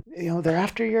woman. They're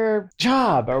after your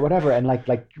job or whatever." And like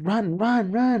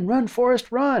run,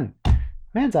 Forrest, run.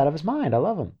 Man's out of his mind. I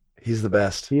love him. He's the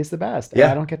best. He is the best. Yeah.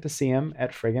 And I don't get to see him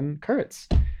at friggin' Kurt's.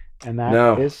 And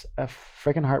that is a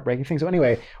friggin' heartbreaking thing. So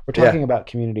anyway, we're talking about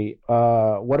community.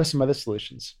 What are some other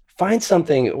solutions? Find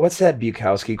something. What's that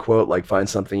Bukowski quote? Like, find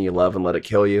something you love and let it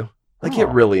kill you. Like, get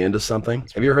really into something.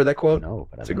 Have you ever heard that quote? No,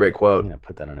 but it's a great quote. I'm going to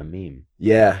put that on a meme.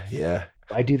 Yeah.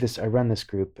 I run this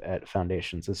group at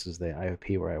Foundations. This is the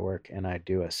IOP where I work, and I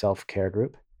do a self-care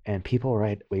group. And people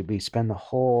we spend the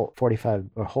whole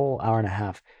whole hour and a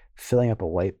half filling up a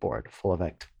whiteboard full of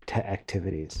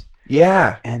activities.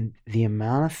 Yeah. And the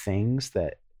amount of things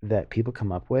that people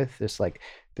come up with, there's like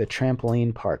the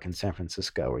trampoline park in San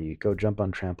Francisco where you go jump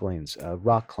on trampolines,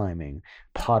 rock climbing,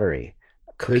 pottery,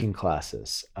 cooking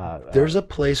classes. There's a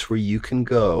place where you can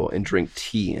go and drink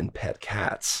tea and pet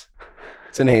cats.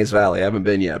 It's in Hayes Valley. I haven't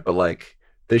been yet, but like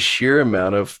the sheer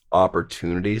amount of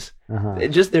opportunities.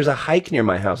 There's a hike near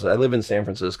my house. I live in San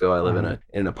Francisco. I live in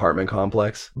an apartment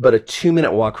complex, but a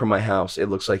 2-minute walk from my house, it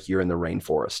looks like you're in the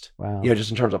rainforest. Wow.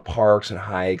 Just in terms of parks and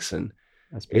hikes, and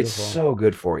that's beautiful. It's so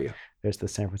good for you. There's the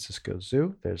San Francisco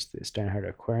Zoo. There's the Steinhardt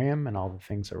Aquarium and all the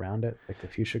things around it, like the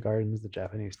fuchsia gardens, the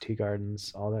Japanese tea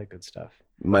gardens, all that good stuff.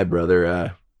 My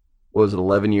brother, what was it,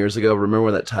 11 years ago? Remember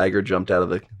when that tiger jumped out of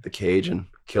the cage and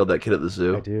killed that kid at the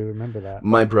zoo? I do remember that.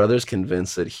 My brother's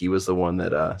convinced that he was the one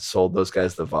that sold those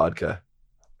guys the vodka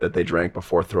that they drank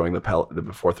before throwing the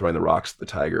rocks at the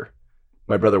tiger.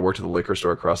 My brother worked at the liquor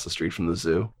store across the street from the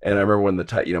zoo. And I remember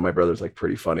when my brother's like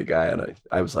pretty funny guy. And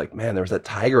I was like, man, there was that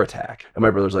tiger attack. And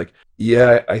my brother's like,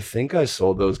 yeah, I think I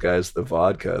sold those guys the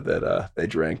vodka that they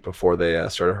drank before they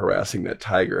started harassing that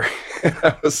tiger. And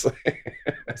I was like,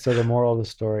 so the moral of the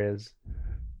story is,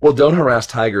 well, don't harass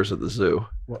tigers at the zoo.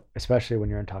 Well, especially when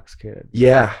you're intoxicated.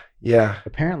 Yeah.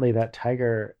 Apparently that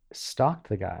tiger stalked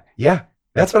the guy. Yeah.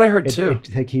 That's what I heard too.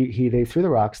 They threw the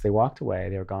rocks. They walked away.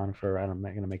 They were gone for, I'm not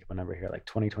going to make up a number here, like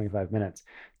 20, 25 minutes.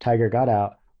 Tiger got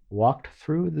out, walked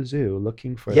through the zoo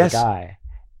looking for the guy,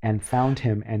 and found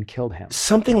him and killed him.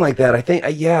 Something like that. I think.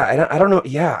 Yeah. I don't know.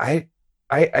 Yeah.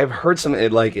 I've heard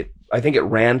something like it. I think it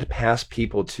ran past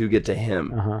people to get to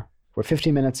him. We're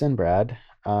 50 minutes in, Brad.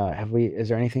 Is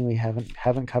there anything we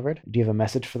haven't covered? Do you have a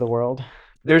message for the world?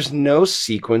 There's no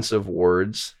sequence of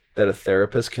words that a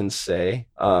therapist can say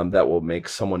that will make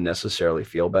someone necessarily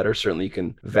feel better. Certainly you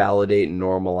can validate,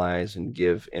 normalize, and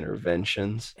give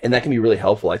interventions. And that can be really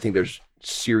helpful. I think there's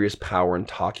serious power in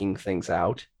talking things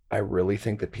out. I really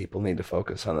think that people need to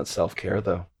focus on that self-care,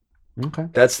 though. Okay.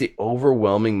 That's the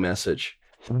overwhelming message.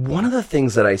 One of the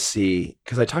things that I see,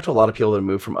 because I talk to a lot of people that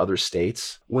move from other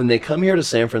states, when they come here to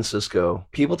San Francisco,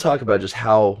 people talk about just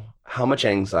how much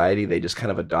anxiety they just kind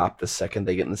of adopt the second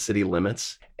they get in the city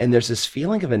limits. And there's this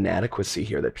feeling of inadequacy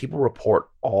here that people report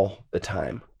all the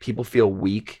time. people feel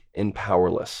weak and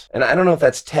powerless. And I don't know if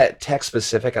that's tech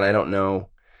specific, and I don't know.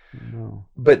 No.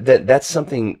 But that's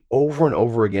something over and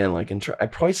over again. Like I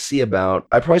probably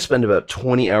spend about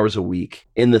 20 hours a week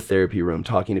in the therapy room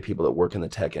talking to people that work in the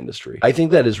tech industry. I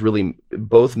think that is really,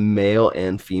 both male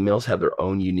and females have their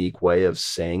own unique way of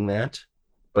saying that.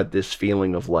 But this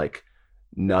feeling of like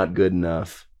not good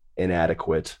enough,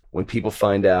 inadequate. When people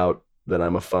find out that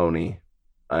I'm a phony,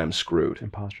 I'm screwed.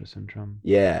 Imposter syndrome.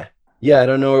 Yeah. I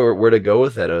don't know where to go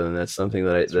with that, other than that's something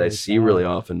that I see really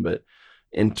often. But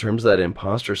in terms of that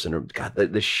imposter syndrome, God,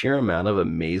 the sheer amount of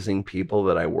amazing people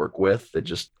that I work with that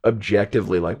just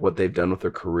objectively like what they've done with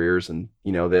their careers, and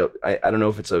I don't know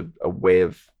if it's a way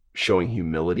of showing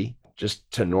humility,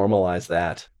 just to normalize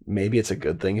that. Maybe it's a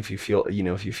good thing if you feel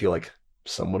like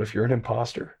somewhat, if you're an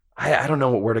imposter. I don't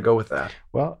know where to go with that.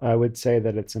 Well, I would say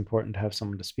that it's important to have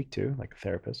someone to speak to, like a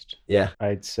therapist. Yeah.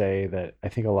 I'd say that I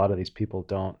think a lot of these people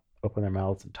don't open their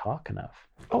mouths and talk enough.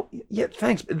 Oh, yeah,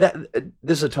 thanks.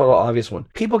 This is a total obvious one.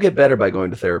 People get better by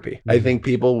going to therapy. Mm-hmm. I think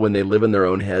people, when they live in their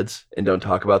own heads and don't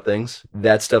talk about things,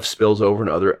 that stuff spills over in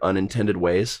other unintended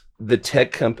ways. The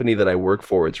tech company that I work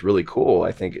for, it's really cool,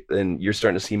 I think, and you're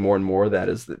starting to see more and more of that,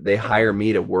 is that they hire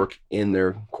me to work in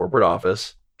their corporate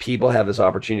office. People have this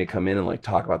opportunity to come in and like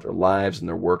talk about their lives and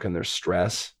their work and their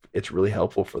stress. It's really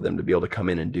helpful for them to be able to come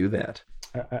in and do that.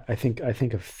 I think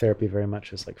of therapy very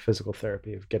much as like physical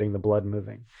therapy, of getting the blood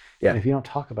moving. Yeah. And if you don't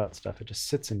talk about stuff, it just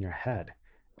sits in your head,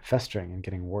 festering and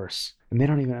getting worse. And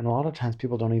a lot of times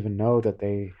people don't even know that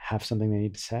they have something they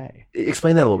need to say.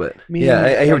 Explain that a little bit. Meaning,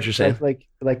 I hear what you're saying.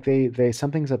 Like they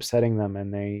something's upsetting them,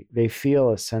 and they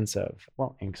feel a sense of,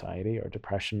 anxiety or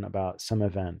depression about some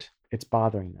event. It's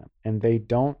bothering them, and they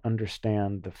don't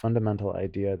understand the fundamental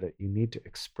idea that you need to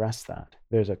express that.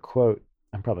 There's a quote,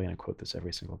 I'm probably going to quote this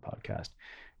every single podcast.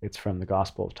 It's from the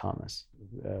Gospel of Thomas,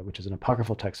 which is an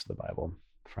apocryphal text of the Bible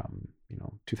from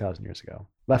 2,000 years ago.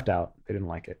 Left out. They didn't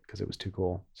like it because it was too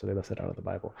cool, so they left it out of the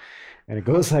Bible. And it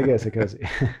goes like this. It goes,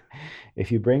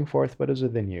 if you bring forth what is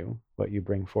within you, what you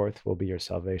bring forth will be your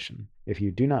salvation. If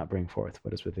you do not bring forth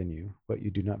what is within you, what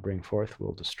you do not bring forth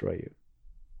will destroy you.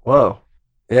 Whoa.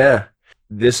 Yeah.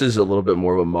 This is a little bit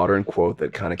more of a modern quote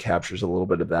that kind of captures a little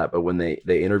bit of that. But when they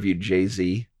interviewed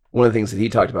Jay-Z, one of the things that he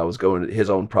talked about was his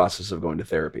own process of going to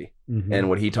therapy. Mm-hmm. And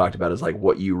what he talked about is like,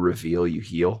 what you reveal, you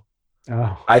heal.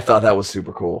 Oh, I thought that was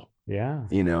super cool. Yeah.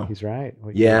 He's right.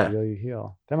 What you reveal, you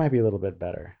heal. That might be a little bit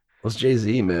better. Well, it's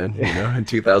Jay-Z, man. In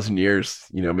 2,000 years,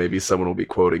 maybe someone will be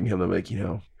quoting him. I'm like,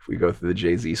 if we go through the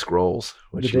Jay-Z scrolls,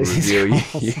 what you reveal,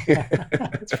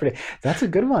 that's a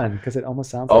good one, because it almost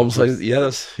sounds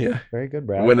yeah. Very good,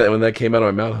 Brad. When that came out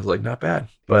of my mouth, I was like, not bad.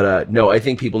 But no, I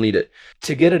think people need it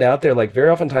to get it out there. Like,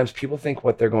 very oftentimes people think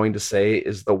what they're going to say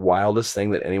is the wildest thing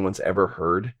that anyone's ever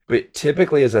heard. But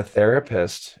typically as a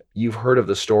therapist, you've heard of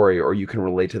the story, or you can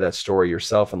relate to that story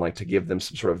yourself, and like to give them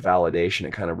some sort of validation,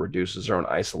 it kind of reduces their own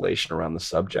isolation around the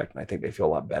subject. And I think they feel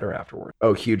a lot better afterward.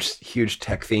 Oh, huge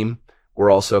tech theme. We're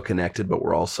all so connected, but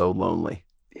we're all so lonely.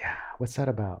 Yeah. What's that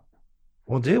about?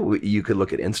 Well, dude, you could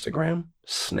look at Instagram,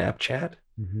 Snapchat,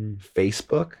 mm-hmm.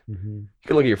 Facebook. Mm-hmm. You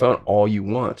can look at your phone all you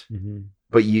want, mm-hmm.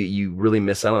 but you really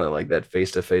miss out on it, like that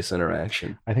face-to-face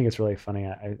interaction. I think it's really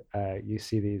funny. You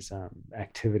see these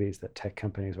activities that tech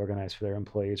companies organize for their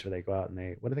employees, where they go out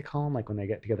and what do they call them? Like when they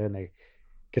get together and they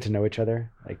get to know each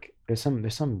other. Like there's some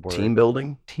word. Team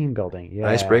building.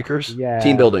 Yeah. Icebreakers. Yeah.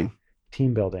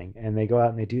 Team building, and they go out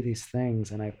and they do these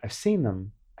things, and I've seen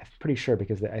them. I'm pretty sure,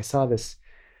 because I saw this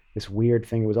weird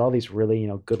thing. It was all these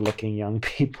really good-looking young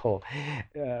people,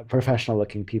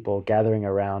 professional-looking people gathering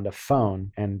around a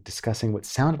phone and discussing what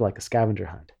sounded like a scavenger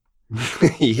hunt.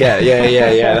 yeah.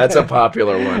 That's a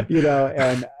popular one.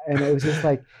 And it was just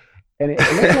like, and it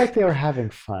looked like they were having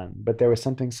fun, but there was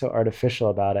something so artificial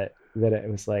about it that it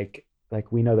was like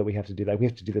we know that we have to do that. We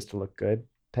have to do this to look good,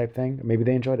 type thing. Maybe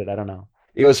they enjoyed it. I don't know.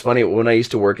 It was funny when I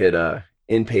used to work at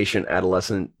inpatient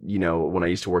adolescent, when I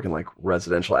used to work in like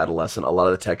residential adolescent, a lot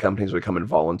of the tech companies would come and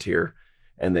volunteer,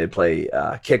 and they'd play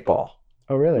kickball.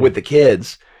 Oh, really? With the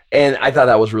kids. And I thought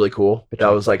that was really cool. But that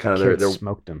was like kind of their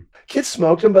smoked them. Kids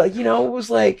smoked them, but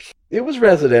it was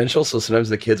residential, so sometimes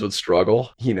the kids would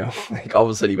struggle. Like all of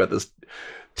a sudden you got this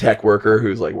tech worker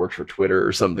who's like works for Twitter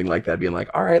or something like that, being like,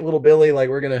 all right, little Billy, like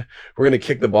we're gonna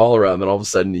kick the ball around. And then all of a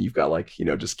sudden you've got like,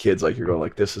 just kids, like you're going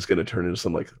like, this is gonna turn into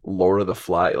some like Lord of the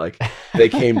Fly, like they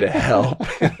came to help.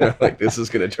 Like this is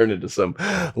gonna turn into some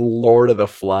Lord of the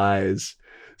Flies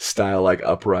style like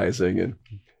uprising. And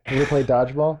have you played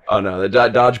dodgeball? Oh no, the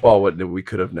dodgeball, we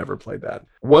could have never played that.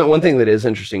 One thing that is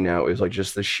interesting now is like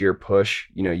just the sheer push.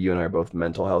 You and I are both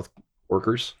mental health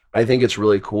workers. I think it's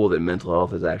really cool that mental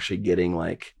health is actually getting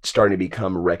like starting to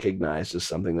become recognized as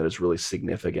something that is really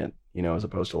significant, as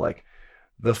opposed to like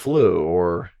the flu,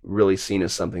 or really seen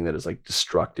as something that is like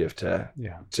destructive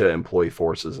to employee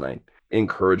forces. And I'm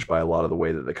encouraged by a lot of the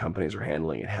way that the companies are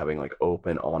handling it, having like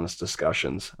open, honest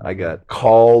discussions. I got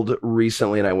called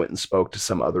recently and I went and spoke to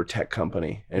some other tech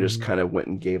company and just kind of went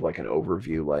and gave like an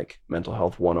overview, like mental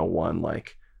health 101,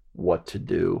 like what to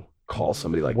do. Call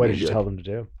somebody like what me. Did you tell them to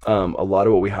do? A lot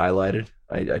of what we highlighted.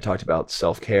 I talked about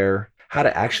self-care, how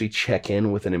to actually check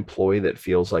in with an employee that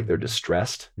feels like they're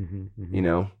distressed,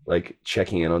 like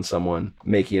checking in on someone,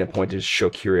 making it a point to show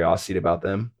curiosity about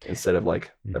them instead of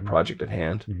like the project at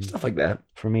hand, stuff like that.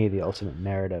 For me, the ultimate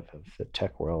narrative of the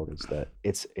tech world is that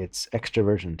it's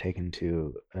extroversion taken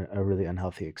to a really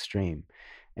unhealthy extreme.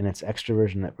 And it's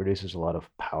extroversion that produces a lot of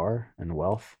power and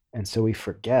wealth. And so we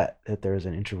forget that there is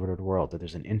an introverted world, that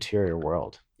there's an interior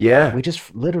world. Yeah. We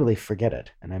just literally forget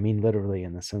it. And I mean literally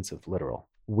in the sense of literal.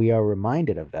 We are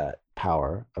reminded of that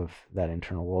power of that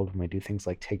internal world when we do things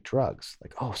like take drugs.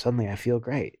 Like, oh, suddenly I feel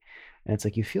great. And it's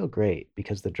like you feel great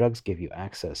because the drugs give you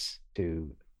access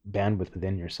to bandwidth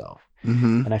within yourself.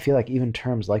 And I feel like even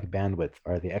terms like bandwidth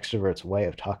are the extrovert's way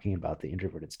of talking about the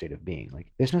introverted state of being. Like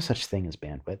there's no such thing as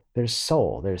bandwidth. There's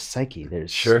soul, there's psyche,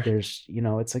 there's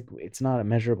it's like it's not a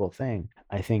measurable thing.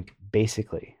 I think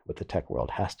basically what the tech world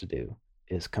has to do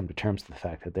is come to terms with the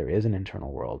fact that there is an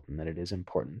internal world and that it is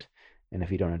important. And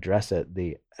if you don't address it,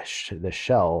 the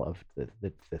shell of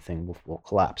the thing will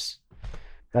collapse.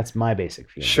 That's my basic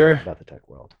feeling about the tech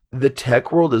world. The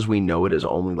tech world as we know it is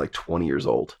only like 20 years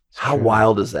old. How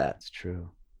wild is that? It's true.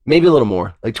 Maybe a little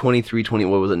more, like 23, 20,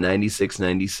 what was it, 96,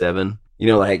 97?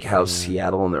 Like how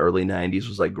Seattle in the early 90s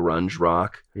was like grunge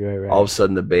rock. Right. All of a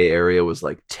sudden the Bay Area was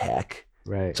like tech.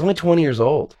 Right. It's only 20 years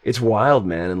old. It's wild,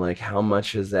 man. And like how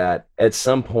much is that? At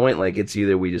some point, like it's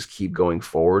either we just keep going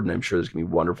forward, and I'm sure there's gonna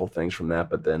be wonderful things from that,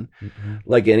 but then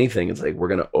like anything, it's like we're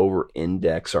gonna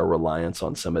over-index our reliance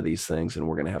on some of these things and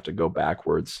we're gonna have to go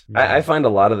backwards. I find a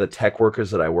lot of the tech workers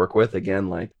that I work with, again,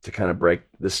 like to kind of break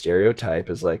the stereotype,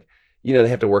 is like, they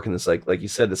have to work in this like you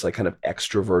said, this like kind of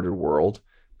extroverted world,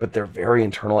 but they're very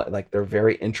internal, like they're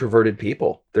very introverted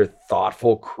people. They're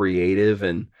thoughtful, creative,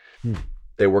 and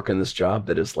they work in this job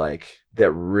that is like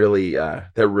that really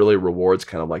rewards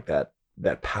kind of like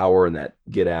that power and that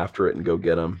get after it and go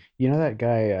get them. That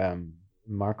guy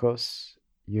Marcos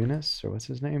Yunus, or what's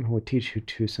his name,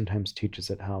 who sometimes teaches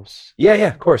at House. Yeah,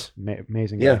 of course.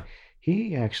 Amazing guy. Yeah.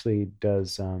 He actually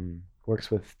does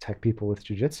works with tech people with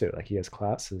jiu-jitsu. Like he has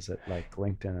classes at like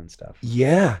LinkedIn and stuff.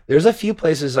 Yeah, there's a few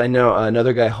places I know.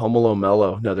 Another guy, Homolo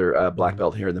Mello, another black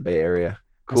belt here in the Bay Area.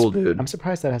 Cool dude. I'm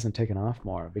surprised that hasn't taken off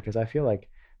more, because I feel like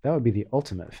that would be the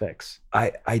ultimate fix.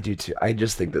 I do too. I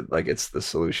just think that like it's the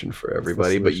solution for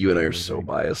everybody. But you and I are so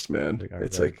biased, man.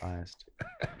 It's like biased.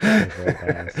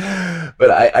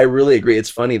 But I really agree. It's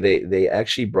funny. They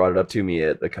actually brought it up to me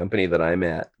at the company that I'm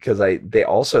at, because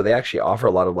they actually offer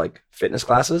a lot of like fitness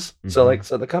classes. So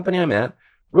the company I'm at,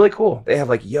 really cool. They have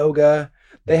like yoga.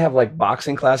 They have like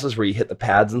boxing classes where you hit the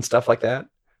pads and stuff like that.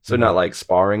 So not like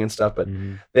sparring and stuff, but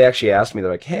they actually asked me,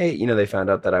 they're like, hey, they found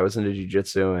out that I was into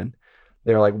jiu-jitsu, and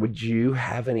they're like, would you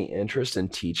have any interest in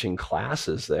teaching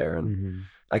classes there? And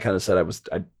I kind of said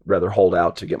I'd rather hold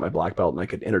out to get my black belt and I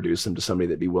could introduce them to somebody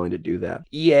that'd be willing to do that.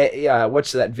 EA,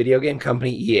 what's that video game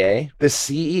company, EA? The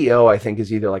CEO, I think,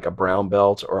 is either like a brown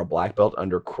belt or a black belt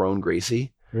under Crone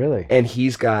Gracie. Really? And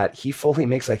he fully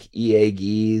makes like EA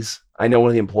gis. I know one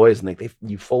of the employees, and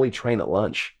you fully train at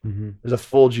lunch. There's a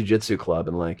full jiu-jitsu club,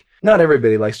 and like not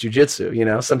everybody likes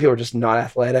jiu-jitsu. Some people are just not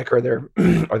athletic, or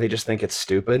they just think it's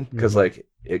stupid, because like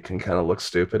it can kind of look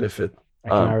stupid if it. I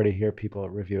can already hear people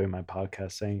reviewing my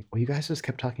podcast saying, well, you guys just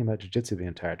kept talking about jiu-jitsu the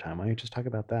entire time. Why don't you just talk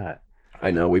about that?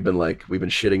 I know we've been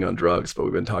shitting on drugs, but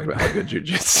we've been talking about how good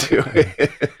jiu-jitsu is.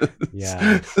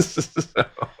 Yeah. So,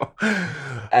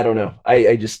 I don't know.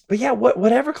 But yeah,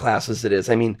 whatever classes it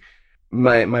is. I mean,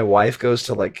 my wife goes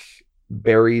to like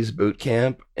Barry's boot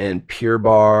camp and Pure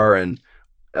Bar, and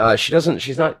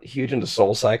she's not huge into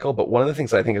Soul Cycle, but one of the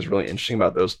things I think is really interesting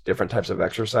about those different types of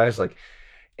exercise, like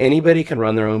anybody can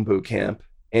run their own boot camp.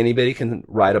 Anybody can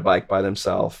ride a bike by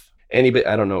themselves. Anybody,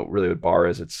 I don't know really what bar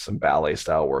is. It's some ballet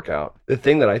style workout. The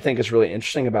thing that I think is really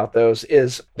interesting about those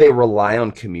is they rely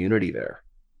on community there.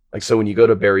 Like, so when you go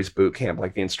to Barry's boot camp,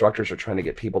 like the instructors are trying to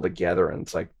get people together, and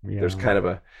it's like, there's kind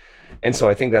of and so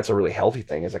I think that's a really healthy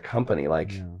thing as a company.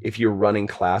 Like if you're running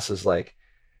classes, like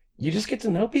you just get to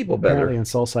know people better. Apparently in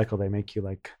Soul Cycle, they make you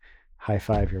like high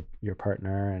five your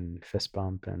partner and fist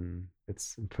bump, and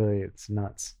It's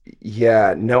nuts.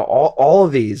 Yeah, no, all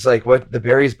of these, like what the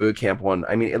Barry's Boot Camp one.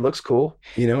 I mean, it looks cool.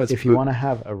 It's If you want to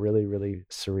have a really, really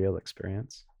surreal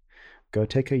experience, go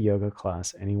take a yoga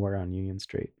class anywhere on Union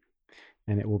Street,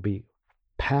 and it will be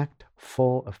packed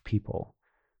full of people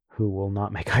who will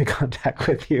not make eye contact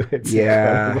with you. It's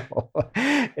Yeah, incredible.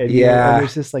 And yeah.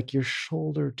 there's this like you're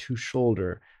shoulder to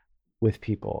shoulder with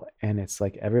people, and it's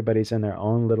like everybody's in their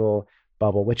own little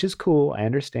bubble, which is cool. I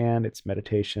understand it's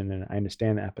meditation and I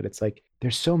understand that, but it's like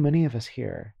there's so many of us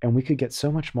here, and we could get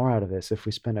so much more out of this if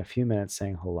we spend a few minutes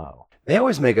saying hello. They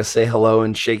always make us say hello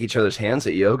and shake each other's hands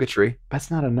at Yoga Tree. That's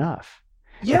not enough.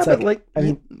 Yeah, It's but like, I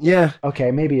mean, yeah,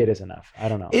 okay, maybe it is enough. I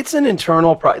don't know. it's an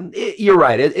internal you're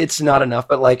right. It's not enough,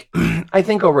 but like I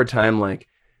think over time, like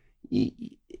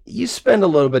you spend a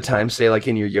little bit of time, say like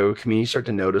in your yoga community, you start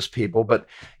to notice people. But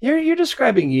you're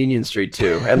describing Union Street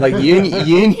too, and like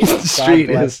Union God Street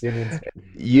bless is Union.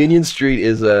 Union Street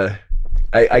is a.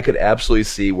 I could absolutely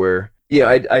see where.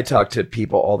 Yeah, I talk to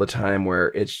people all the time where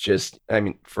it's just. I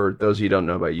mean, for those of you who don't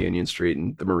know about Union Street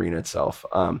and the marina itself,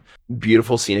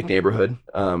 beautiful scenic neighborhood,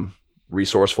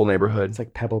 resourceful neighborhood. It's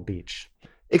like Pebble Beach.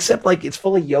 Except like it's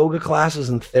full of yoga classes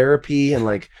and therapy and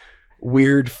like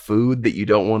weird food that you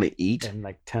don't want to eat. And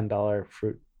like $10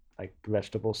 fruit, like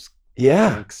vegetables,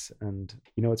 Yeah. drinks. And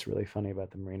you know what's really funny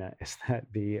about the marina is that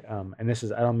and this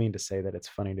is, I don't mean to say that it's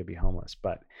funny to be homeless,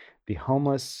 but the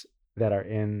homeless that are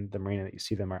in the marina that you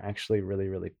see them are actually really,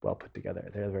 really well put together.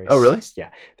 They're very, Oh, really? yeah,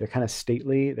 they're kind of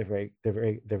stately. They're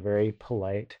very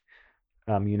polite.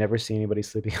 You never see anybody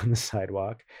sleeping on the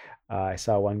sidewalk. I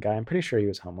saw one guy, I'm pretty sure he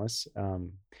was homeless.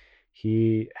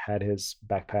 He had his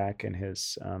backpack and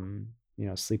his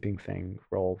sleeping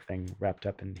roll thing wrapped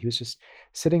up, and he was just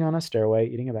sitting on a stairway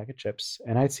eating a bag of chips.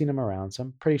 And I'd seen him around, so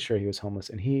I'm pretty sure he was homeless.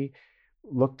 And he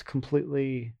looked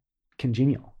completely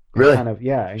congenial. Really? Kind of,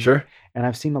 yeah. Sure. And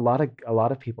I've seen a lot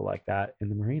of people like that in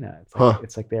the marina. Huh.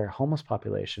 It's like their homeless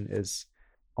population is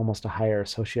almost a higher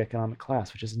socioeconomic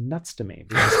class, which is nuts to me.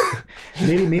 Because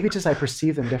maybe just I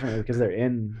perceive them differently because they're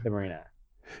in the marina.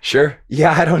 Sure.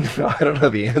 Yeah, I don't know. I don't know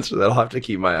the answer to that. I'll have to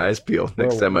keep my eyes peeled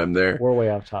next time I'm there. We're way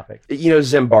off topic.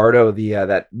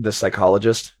 Zimbardo, the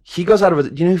psychologist, he goes out of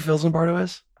it. Do you know who Phil Zimbardo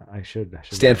is? I should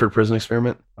Stanford Prison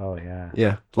Experiment. Oh yeah.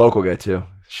 Yeah, local guy too.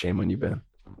 Shame on you, Ben.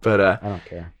 But I don't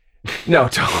care. No,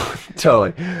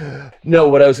 totally. No,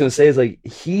 what I was going to say is like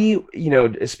he,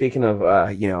 speaking of,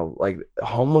 like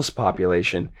homeless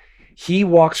population, he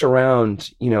walks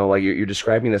around, like you're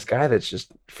describing this guy that's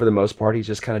just, for the most part, he's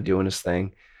just kind of doing his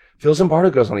thing. Phil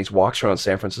Zimbardo goes on these walks around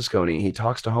San Francisco and he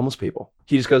talks to homeless people.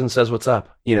 He just goes and says, "What's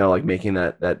up?" Like making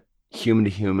that human to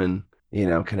human,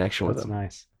 connection with That's them.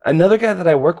 nice. Another guy that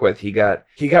I work with, he got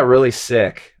really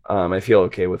sick. I feel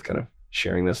okay with kind of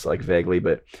sharing this like vaguely,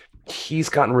 but he's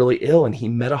gotten really ill, and he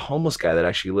met a homeless guy that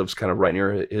actually lives kind of right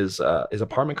near his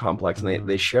apartment complex, and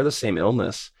they share the same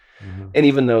illness. Mm-hmm. And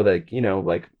even though like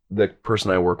like the person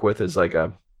I work with is like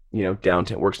a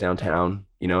works downtown,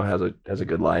 has a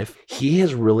good life, he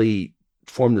has really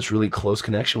formed this really close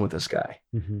connection with this guy.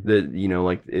 Mm-hmm. That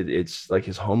like it's like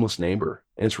his homeless neighbor,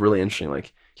 and it's really interesting.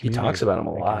 Like he talks about him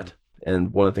a lot.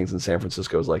 And one of the things in San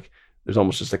Francisco is like there's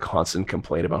almost just a constant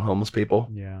complaint about homeless people.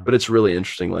 Yeah. But it's really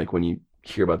interesting, like when you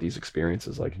hear about these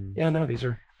experiences, like, yeah, no, these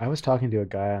are. I was talking to a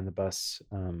guy on the bus.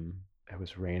 It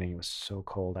was raining. It was so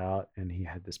cold out, and he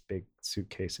had this big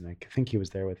suitcase, and I think he was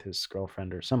there with his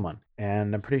girlfriend or someone.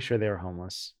 And I'm pretty sure they were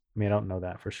homeless. I mean, I don't know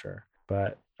that for sure,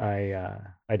 but I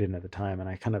didn't at the time, and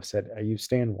I kind of said, "Are you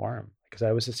staying warm?" Because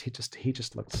I was he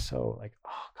just looked so like,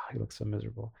 oh God, he looked so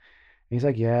miserable. And he's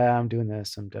like, "Yeah, I'm doing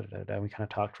this. I'm da da da da." We kind of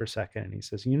talked for a second, and he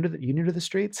says, "You new to the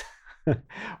streets?"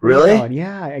 Really?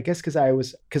 Yeah, I guess because I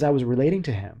was relating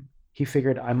to him. He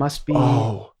figured I must be.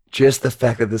 Oh, just the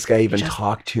fact that this guy even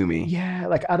talked to me. Yeah,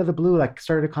 like out of the blue, like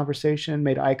started a conversation,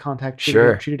 made eye contact,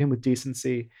 treated him with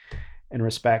decency and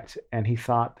respect, and he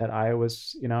thought that I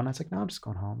was, and I was like, "No, I'm just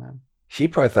going home, man." He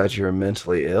probably thought you were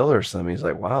mentally ill or something. He's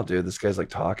like, "Wow, dude, this guy's like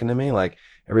talking to me." Like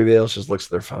everybody else just looks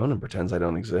at their phone and pretends I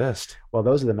don't exist. Well,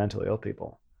 those are the mentally ill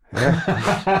people. Those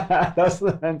are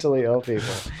the mentally ill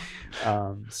people.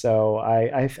 So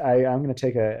I'm going to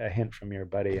take a hint from your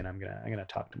buddy, and I'm gonna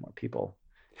talk to more people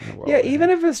in the world. Yeah, even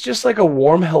if it's just like a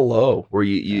warm hello where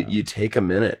you take a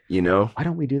minute, Why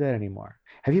don't we do that anymore?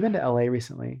 Have you been to LA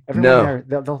recently? No.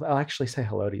 They'll actually say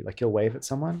hello to you. Like you'll wave at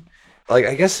someone. Like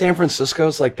I guess San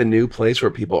Francisco's like the new place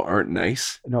where people aren't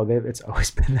nice. No, it's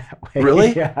always been that way.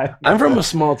 Really? Yeah. I'm from a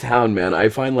small town, man. I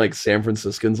find like San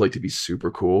Franciscans like to be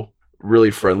super cool,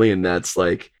 really friendly, and that's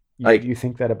like you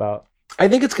think that about. I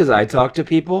think it's because I talk to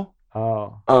people.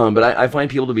 Oh. But I find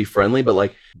people to be friendly. But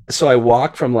like, so I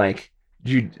walk from like,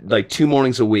 like 2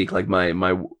 mornings a week. Like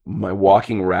my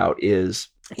walking route is,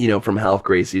 from Half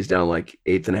Gracie's down like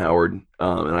 8th and Howard,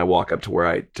 and I walk up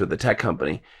to the tech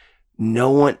company.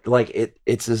 No one, like,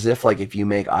 it's as if, like, if you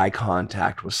make eye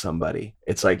contact with somebody,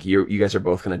 it's like you guys are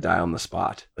both going to die on the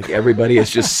spot. Like, everybody is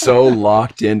just so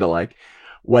locked into, like,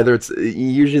 whether it's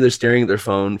usually they're staring at their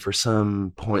phone for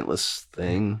some pointless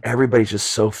thing. Everybody's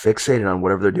just so fixated on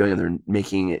whatever they're doing, and they're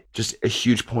making it just a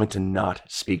huge point to not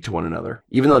speak to one another.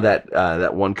 Even though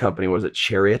that one company, was it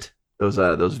Chariot? Those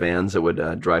vans that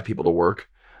would drive people to work.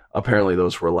 Apparently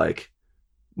those were like,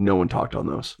 no one talked on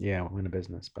those. Yeah, went into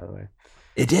business, by the way.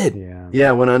 It did. Yeah.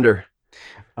 Yeah, it went under.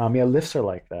 Yeah, lifts are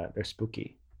like that. They're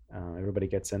spooky. Everybody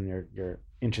gets in, you're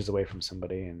inches away from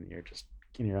somebody, and you're just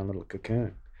in your own little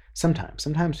cocoon.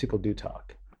 Sometimes people do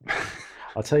talk.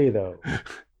 I'll tell you though,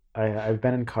 I've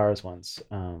been in cars once,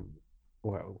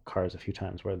 cars a few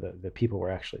times where the people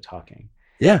were actually talking.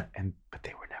 Yeah. But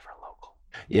they were never local.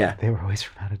 Yeah. They were always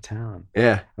from out of town.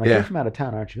 Yeah. I'm like, yeah. You're from out of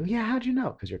town, aren't you? Yeah. How'd you know?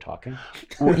 Because you're talking.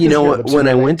 Well, you know what? When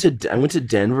I went to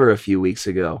Denver a few weeks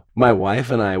ago, my wife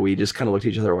and we just kind of looked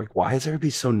at each other like, why is everybody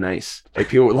so nice? Like,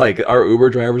 people, like our Uber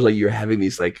drivers, like, you're having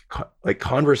these like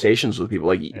conversations with people,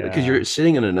 like, because you're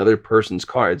sitting in another person's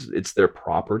car. It's their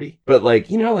property, but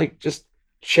like, like just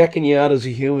checking you out as a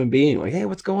human being, like, hey,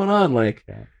 what's going on? Like,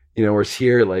 whereas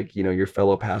here, like, your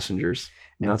fellow passengers.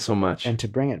 Not so much. And to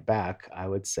bring it back, I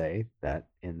would say that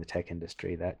in the tech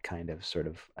industry, that kind of sort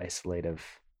of isolative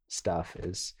stuff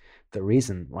is the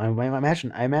reason. I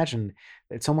imagine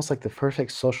it's almost like the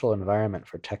perfect social environment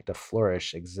for tech to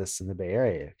flourish exists in the Bay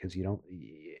Area, because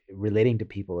relating to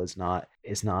people is not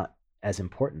as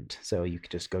important. So you could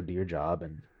just go do your job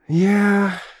and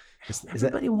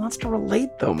everybody wants to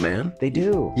relate though, man. They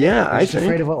do. Yeah, I'm just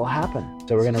afraid of what will happen.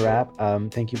 So we're gonna wrap.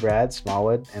 Thank you, Brad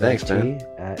Smallwood, NFT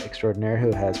extraordinaire,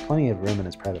 who has plenty of room in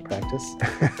his private practice.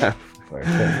 for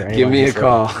Give me a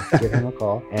call. Give him a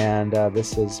call. And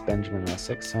this is Benjamin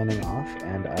Russick signing off.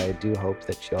 And I do hope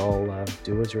that y'all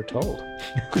do as you're told.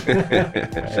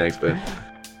 Thanks, Ben.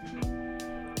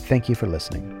 Thank you for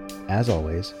listening. As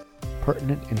always,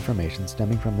 pertinent information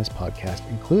stemming from this podcast,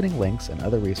 including links and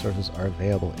other resources, are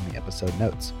available in the episode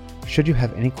notes. Should you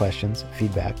have any questions,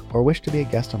 feedback, or wish to be a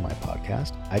guest on my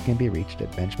podcast, I can be reached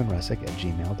at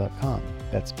benjaminrussick@gmail.com.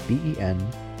 That's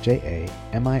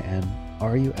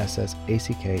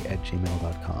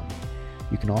benjaminrussick@gmail.com.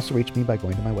 You can also reach me by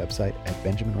going to my website at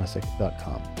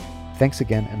benjaminrussick.com. Thanks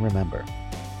again, and remember,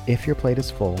 if your plate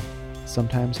is full,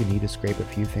 sometimes you need to scrape a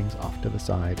few things off to the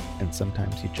side, and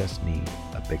sometimes you just need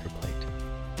a bigger plate.